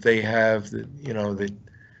guns that they have that that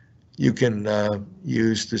you can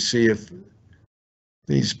use to see if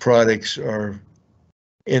these products are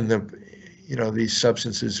in the, these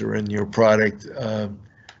substances are in your product.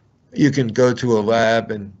 You can go to a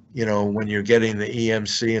lab and, when you're getting the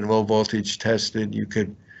EMC and low voltage tested, you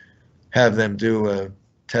could have them do a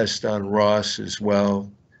test on ROS as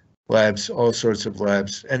well. Labs, all sorts of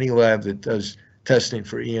labs. Any lab that does testing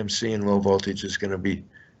for EMC and low voltage is going to be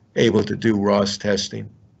able to do ROS testing.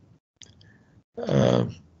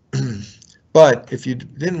 But if you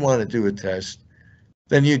didn't want to do a test,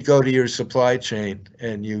 then you'd go to your supply chain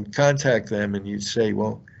and you contact them and you'd say,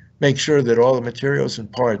 well, make sure that all the materials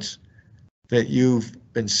and parts that you've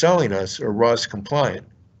been selling us are ROS compliant.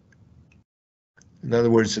 In other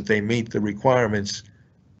words, that they meet the requirements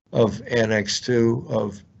of Annex 2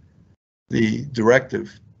 of the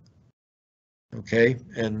directive. Okay,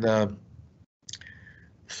 and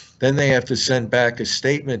then they have to send back a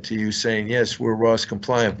statement to you saying, yes, we're ROS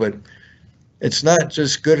compliant, but it's not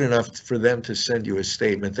just good enough for them to send you a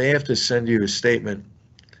statement. They have to send you a statement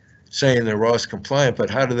saying they're ROS compliant, but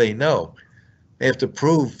how do they know? They have to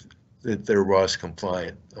prove that they're ROS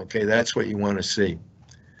compliant. Okay, that's what you want to see.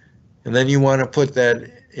 And then you want to put that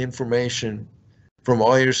information from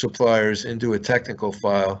all your suppliers into a technical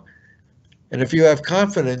file. And if you have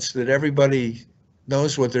confidence that everybody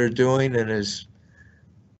knows what they're doing and is,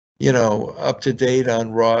 up to date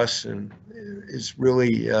on ROS and is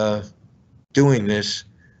really doing this,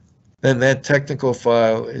 then that technical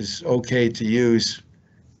file is okay to use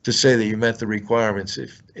to say that you met the requirements.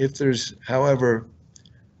 If there's, however,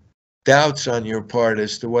 doubts on your part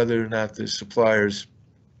as to whether or not the suppliers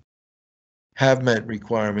have met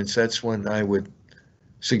requirements, that's when I would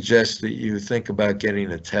suggest that you think about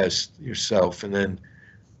getting a test yourself, and then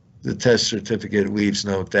the test certificate leaves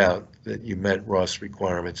no doubt that you met ROS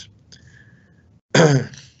requirements.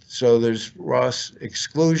 So there's ROS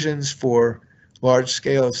exclusions for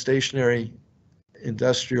large-scale stationary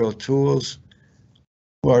industrial tools,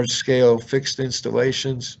 large-scale fixed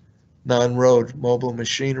installations, non-road mobile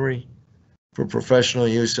machinery for professional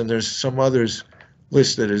use, and there's some others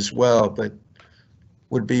listed as well, but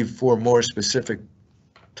would be for more specific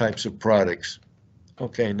types of products.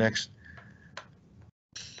 Okay, next.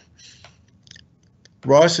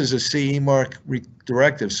 ROS is a CE mark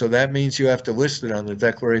directive, so that means you have to list it on the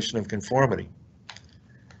Declaration of Conformity.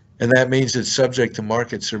 And that means it's subject to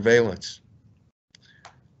market surveillance.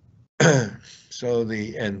 So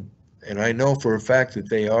and I know for a fact that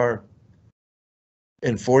they are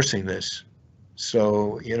enforcing this.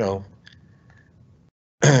 So,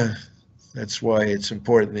 that's why it's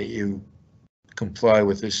important that you comply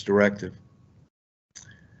with this directive.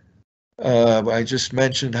 I just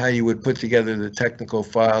mentioned how you would put together the technical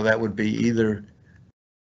file. That would be either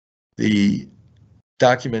the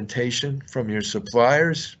documentation from your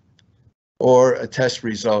suppliers or a test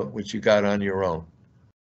result which you got on your own.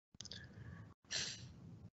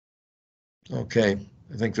 Okay,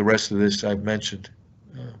 I think the rest of this I've mentioned.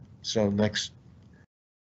 So next.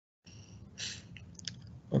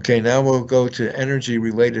 Okay, now we'll go to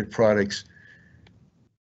energy-related products.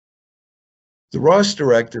 The ROS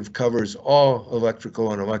directive covers all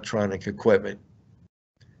electrical and electronic equipment.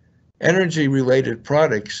 Energy-related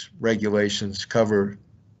products regulations cover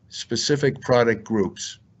specific product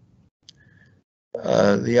groups.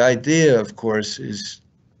 The idea, of course, is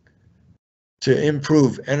to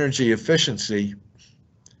improve energy efficiency.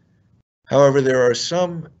 However, there are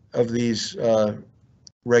some of these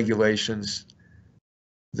regulations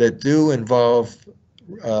that do involve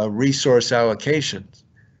resource allocation.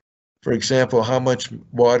 For example, how much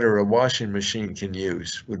water a washing machine can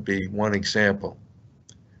use would be one example.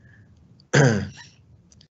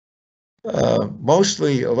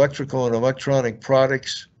 Mostly electrical and electronic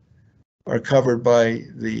products are covered by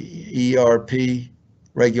the ERP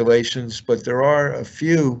regulations, but there are a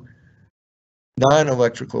few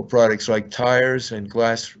non-electrical products like tires and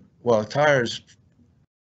glass. Well, tires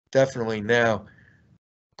definitely now.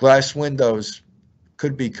 Glass windows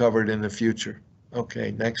could be covered in the future.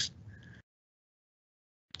 Okay, next.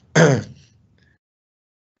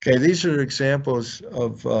 Okay, these are examples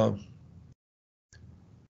of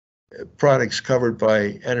products covered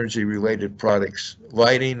by energy-related products.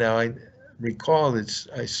 Lighting, now I recall that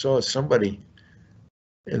I saw somebody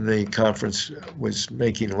in the conference was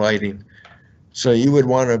making lighting. So you would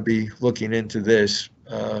want to be looking into this.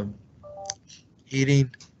 Heating,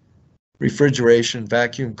 refrigeration,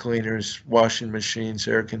 vacuum cleaners, washing machines,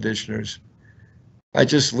 air conditioners. I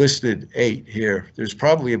just listed 8 here. There's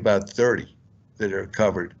probably about 30 that are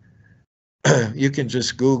covered. You can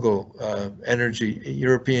just Google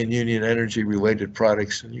European Union energy-related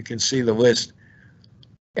products, and you can see the list.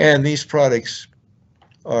 And these products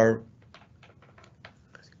are,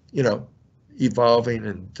 you evolving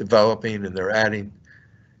and developing, and they're adding.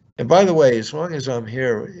 And by the way, as long as I'm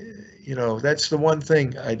here, you know, that's the one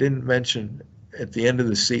thing I didn't mention at the end of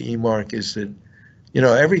the CE mark is that, you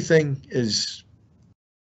know, everything is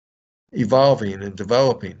evolving and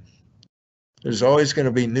developing. There's always going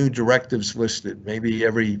to be new directives listed, maybe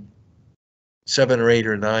every 7 or 8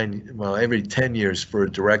 or 9, well, every 10 years for a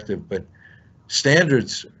directive, but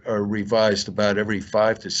standards are revised about every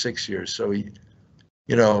 5 to 6 years. So, you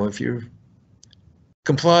know, if you're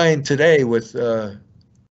complying today with, you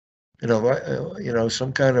know,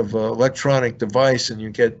 some kind of electronic device and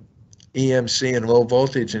you get EMC and low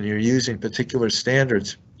voltage and you're using particular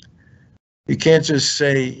standards, you can't just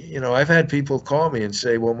say, you know, I've had people call me and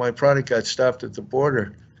say, well, my product got stopped at the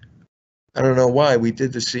border. I don't know why. We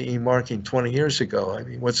did the CE marking 20 years ago. I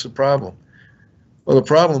mean, what's the problem? Well, the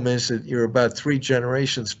problem is that you're about 3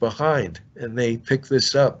 generations behind, and they pick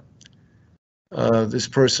this up. This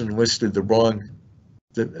person listed the wrong,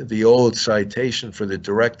 the old citation for the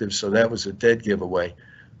directive, so that was a dead giveaway.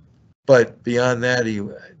 But beyond that, he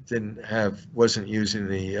wasn't using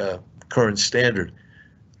the current standard.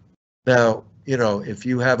 Now, you know, if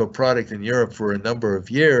you have a product in Europe for a number of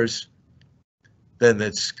years, then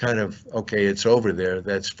that's kind of, okay, it's over there,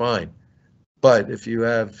 that's fine. But if you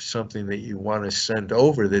have something that you want to send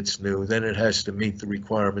over that's new, then it has to meet the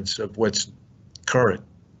requirements of what's current.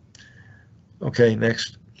 Okay,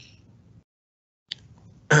 next.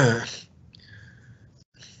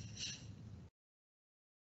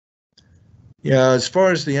 Yeah, as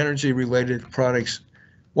far as the energy-related products,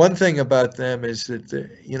 one thing about them is that,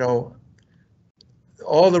 you know,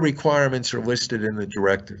 all the requirements are listed in the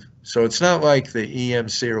directive. So it's not like the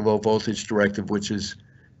EMC or low voltage directive, which is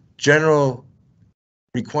general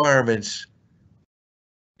requirements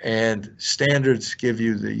and standards give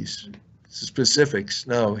you these specifics.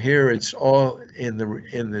 No, here it's all in the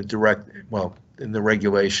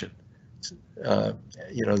regulation.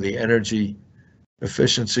 You know, the energy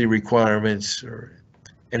efficiency requirements or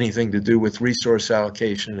anything to do with resource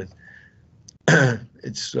allocation.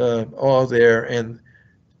 It's all there, and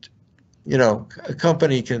you know, a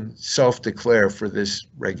company can self-declare for this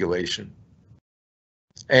regulation.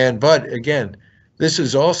 But again, this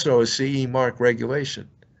is also a CE mark regulation.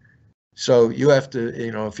 So you have to,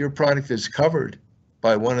 you know, if your product is covered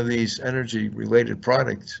by one of these energy related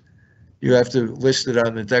products, you have to list it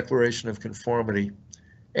on the Declaration of Conformity,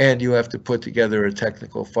 and you have to put together a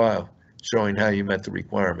technical file showing how you met the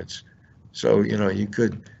requirements. So, you know, you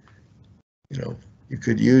could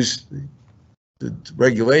use the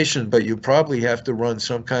regulation, but you probably have to run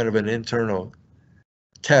some kind of an internal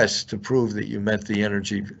test to prove that you met the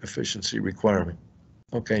energy efficiency requirement.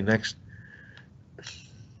 Okay, next.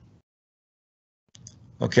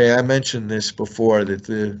 Okay, I mentioned this before, that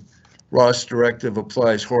the RoHS directive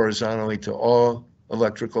applies horizontally to all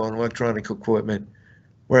electrical and electronic equipment,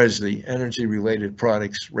 whereas the energy-related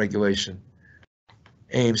products regulation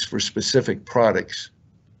aims for specific products: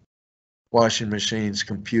 washing machines,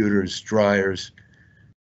 computers, dryers,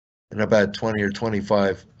 and about 20 or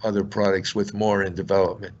 25 other products with more in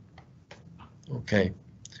development. Okay.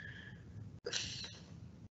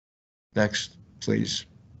 Next, please.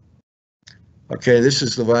 Okay, this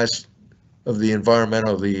is the last of the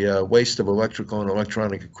environmental, the waste of electrical and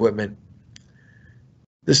electronic equipment.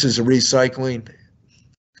 This is a recycling.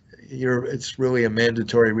 It's really a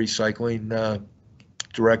mandatory recycling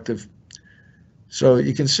directive. So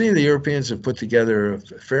you can see the Europeans have put together a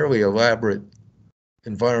fairly elaborate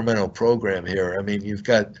environmental program here. I mean, you've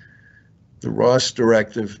got the RoHS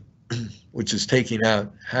directive, which is taking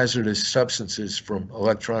out hazardous substances from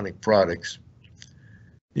electronic products.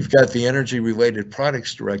 You've got the energy-related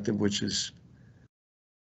products directive, which is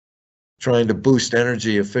trying to boost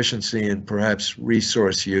energy efficiency and perhaps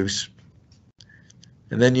resource use.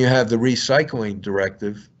 And then you have the recycling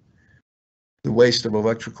directive, the waste of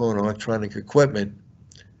electrical and electronic equipment,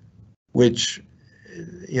 which,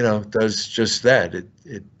 you know, does just that.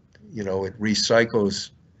 It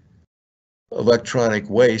recycles electronic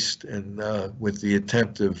waste and with the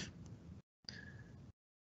attempt of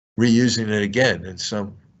reusing it again in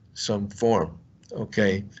some form.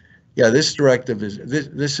 Okay, yeah, this directive is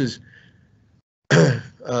this is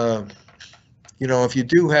you know, if you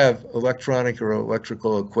do have electronic or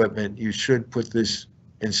electrical equipment, you should put this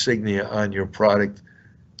insignia on your product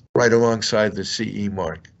right alongside the CE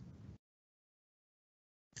mark.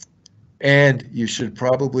 And you should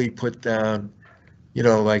probably put down, you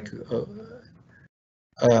know, like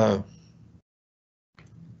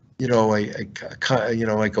you know, like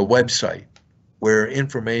a website where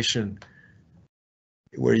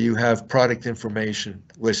you have product information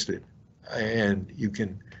listed, and you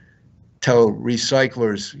can tell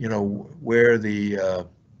recyclers, you know, where the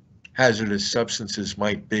hazardous substances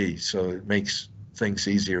might be, so it makes things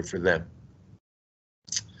easier for them.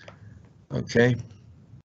 Okay.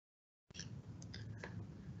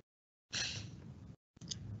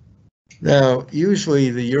 Now,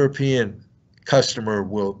 usually the European customer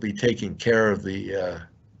will be taking care of the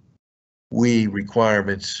WEEE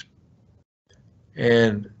requirements,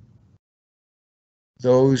 and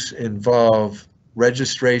those involve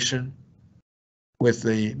registration with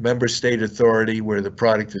the member state authority where the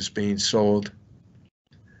product is being sold,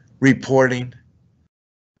 reporting,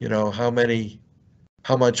 you know, how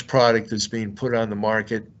much product is being put on the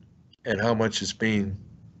market and how much is being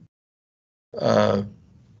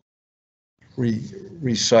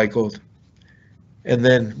recycled, and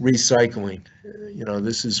then recycling. You know,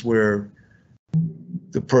 this is where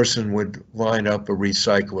the person would line up a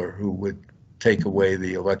recycler who would take away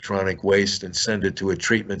the electronic waste and send it to a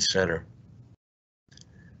treatment center.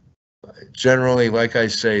 Generally, like I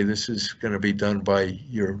say, this is going to be done by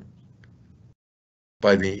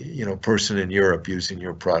the person in Europe using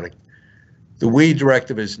your product. The WEEE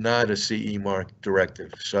directive is not a CE mark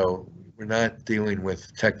directive, so we're not dealing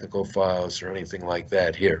with technical files or anything like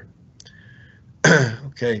that here.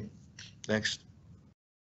 Okay, next.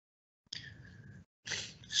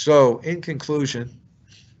 So, in conclusion,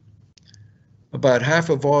 about half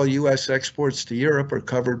of all U.S. exports to Europe are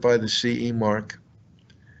covered by the CE mark.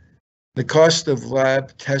 The cost of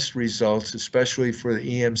lab test results, especially for the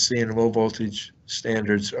EMC and low voltage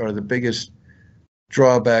standards, are the biggest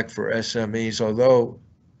drawback for SMEs, although,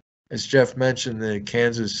 as Jeff mentioned, the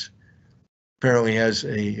Kansas apparently has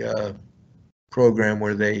a program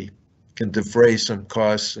where they can defray some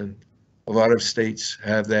costs, and a lot of states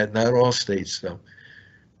have that, not all states though.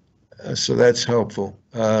 So that's helpful.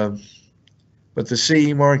 But the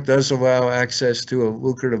CE mark does allow access to a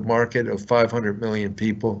lucrative market of 500 million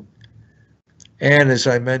people. And as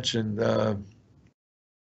I mentioned, oh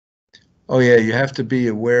yeah, you have to be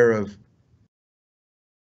aware of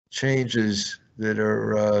changes that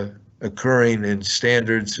are occurring in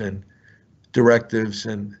standards and directives,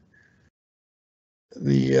 and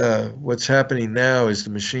the what's happening now is the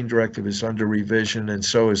machine directive is under revision, and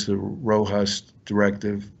so is the RoHS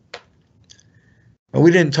directive. And we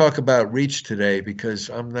didn't talk about REACH today because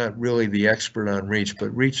I'm not really the expert on REACH,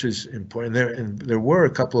 but REACH is important. There were a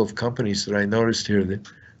couple of companies that I noticed here that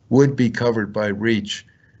would be covered by REACH.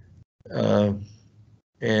 And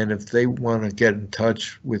if they want to get in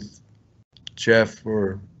touch with Jeff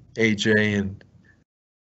or AJ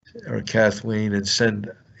or Kathleen and send,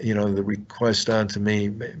 the request on to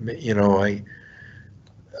me,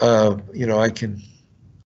 I can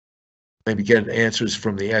maybe get answers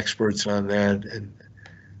from the experts on that. And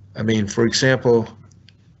I mean, for example,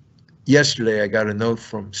 yesterday I got a note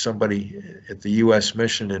from somebody at the U.S.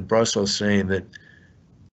 mission in Brussels saying that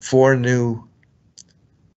 4 new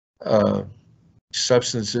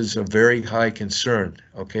substances of very high concern,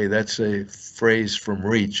 okay, that's a phrase from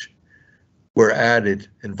REACH, were added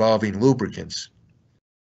involving lubricants.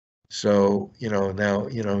 So,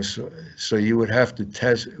 so you would have to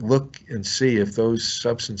look and see if those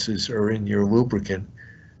substances are in your lubricant.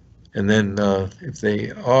 And then if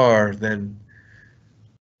they are, then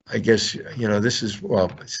I guess, this is,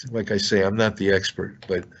 well, like I say, I'm not the expert,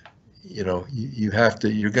 but, you're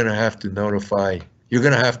going to have to notify, you're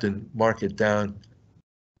going to have to mark it down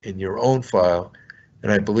in your own file.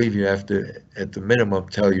 And I believe you have to, at the minimum,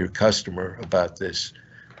 tell your customer about this.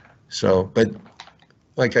 So, but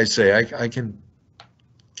like I say, I can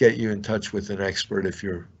get you in touch with an expert if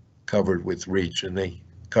you're covered with REACH and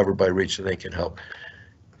covered by REACH, and they can help.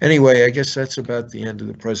 Anyway, I guess that's about the end of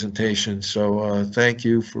the presentation. So thank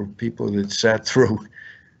you for people that sat through.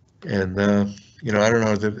 And, I don't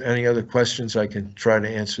know, if there are any other questions, I can try to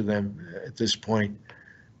answer them at this point.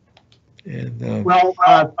 And Well,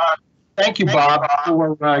 thank you, Bob,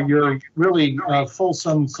 for your really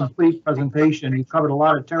fulsome, complete presentation. You covered a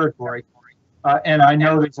lot of territory. And I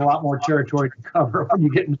know there's a lot more territory to cover when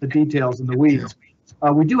you get into the details and the weeds.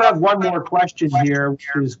 We do have one more question here, which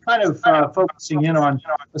is kind of focusing in on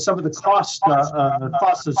some of the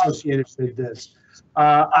costs associated with this.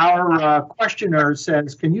 Our questioner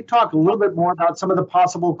says, can you talk a little bit more about some of the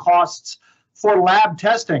possible costs for lab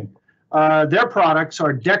testing? Their products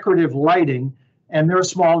are decorative lighting, and they're a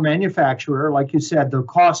small manufacturer. Like you said, the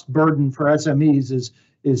cost burden for SMEs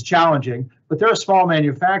is challenging, but they're a small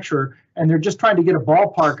manufacturer, and they're just trying to get a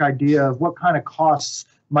ballpark idea of what kind of costs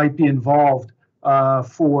might be involved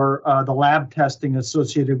for the lab testing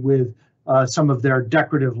associated with some of their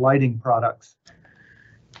decorative lighting products.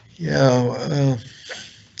 Yeah,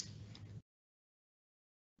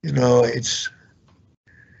 you know, it's,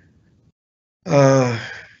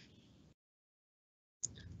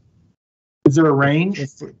 Is there a range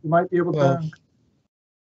you might be able well, to?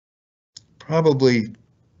 probably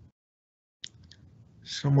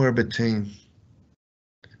somewhere between,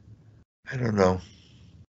 I don't know,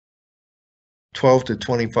 12 to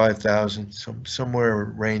 25,000,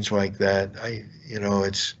 somewhere range like that. You know,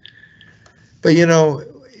 it's, but you know,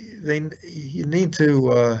 you need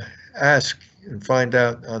to ask and find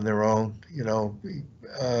out on their own.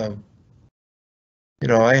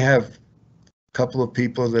 I have a couple of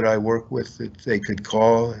people that I work with that they could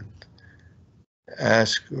call and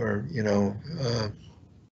ask, or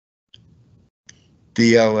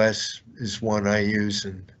DLS is one I use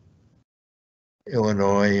in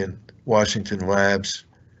Illinois, and Washington Labs,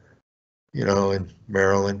 in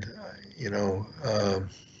Maryland,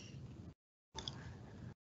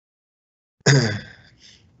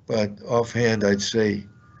 but offhand, I'd say,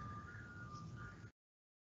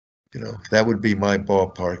 that would be my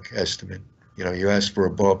ballpark estimate. You asked for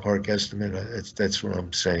a ballpark estimate, that's what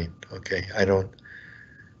I'm saying, okay? I don't,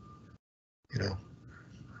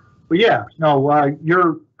 Well, yeah, no,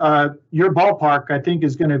 your ballpark, I think,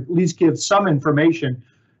 is going to at least give some information.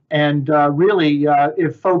 And really,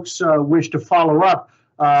 if folks wish to follow up,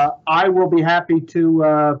 I will be happy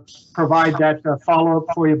to provide that follow-up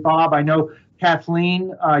for you, Bob. I know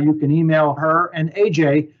Kathleen, you can email her, and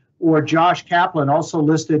AJ or Josh Kaplan, also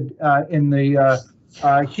listed in the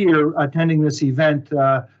here attending this event,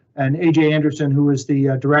 and AJ Anderson, who is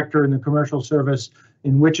the director in the commercial service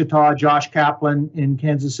in Wichita, Josh Kaplan in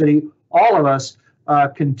Kansas City. All of us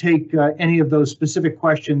can take any of those specific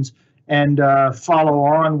questions and follow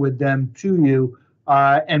on with them to you.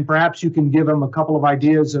 And perhaps you can give them a couple of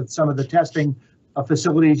ideas of some of the testing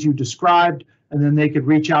facilities you described, and then they could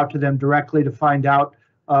reach out to them directly to find out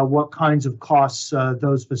what kinds of costs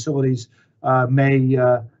those facilities may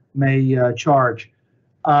charge.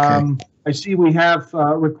 Okay. I see we have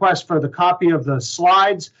a request for the copy of the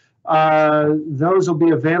slides. Those will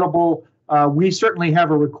be available. We certainly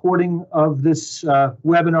have a recording of this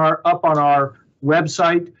webinar up on our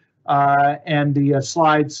website, and the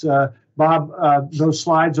slides, Bob, those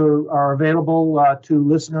slides are available to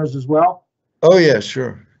listeners as well? Oh, yeah,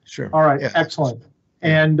 sure. All right, Yeah. excellent.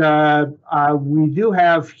 And we do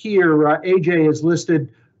have here, AJ has listed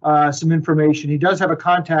some information. He does have a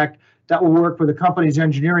contact that will work with the company's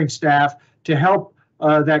engineering staff to help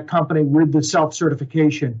that company with the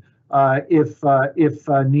self-certification if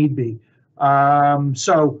need be.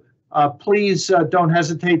 So please don't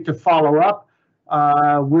hesitate to follow up.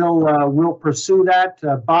 We'll pursue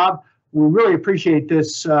that. Bob, we really appreciate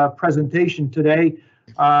this presentation today.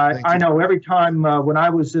 I know every time when I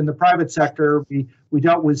was in the private sector, we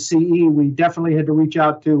dealt with CE. We definitely had to reach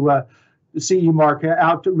out to the CE mark,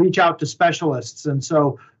 reach out to specialists, and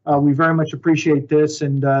so we very much appreciate this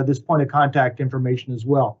and this point of contact information as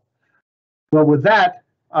well. Well, with that,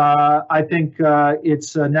 I think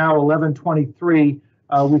it's now 11:23.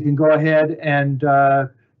 We can go ahead and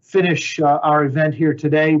finish our event here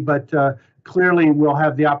today, but clearly we'll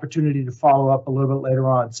have the opportunity to follow up a little bit later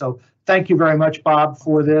on. So thank you very much, Bob,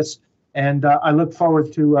 for this, and I look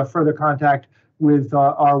forward to further contact with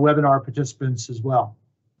our webinar participants as well.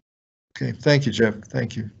 Okay, thank you, Jeff.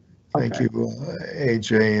 Thank you. Thank Okay. you,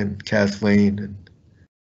 AJ and Kathleen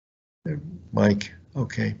and Mike.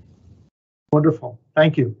 Okay. Wonderful.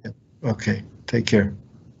 Thank you. Okay, take care.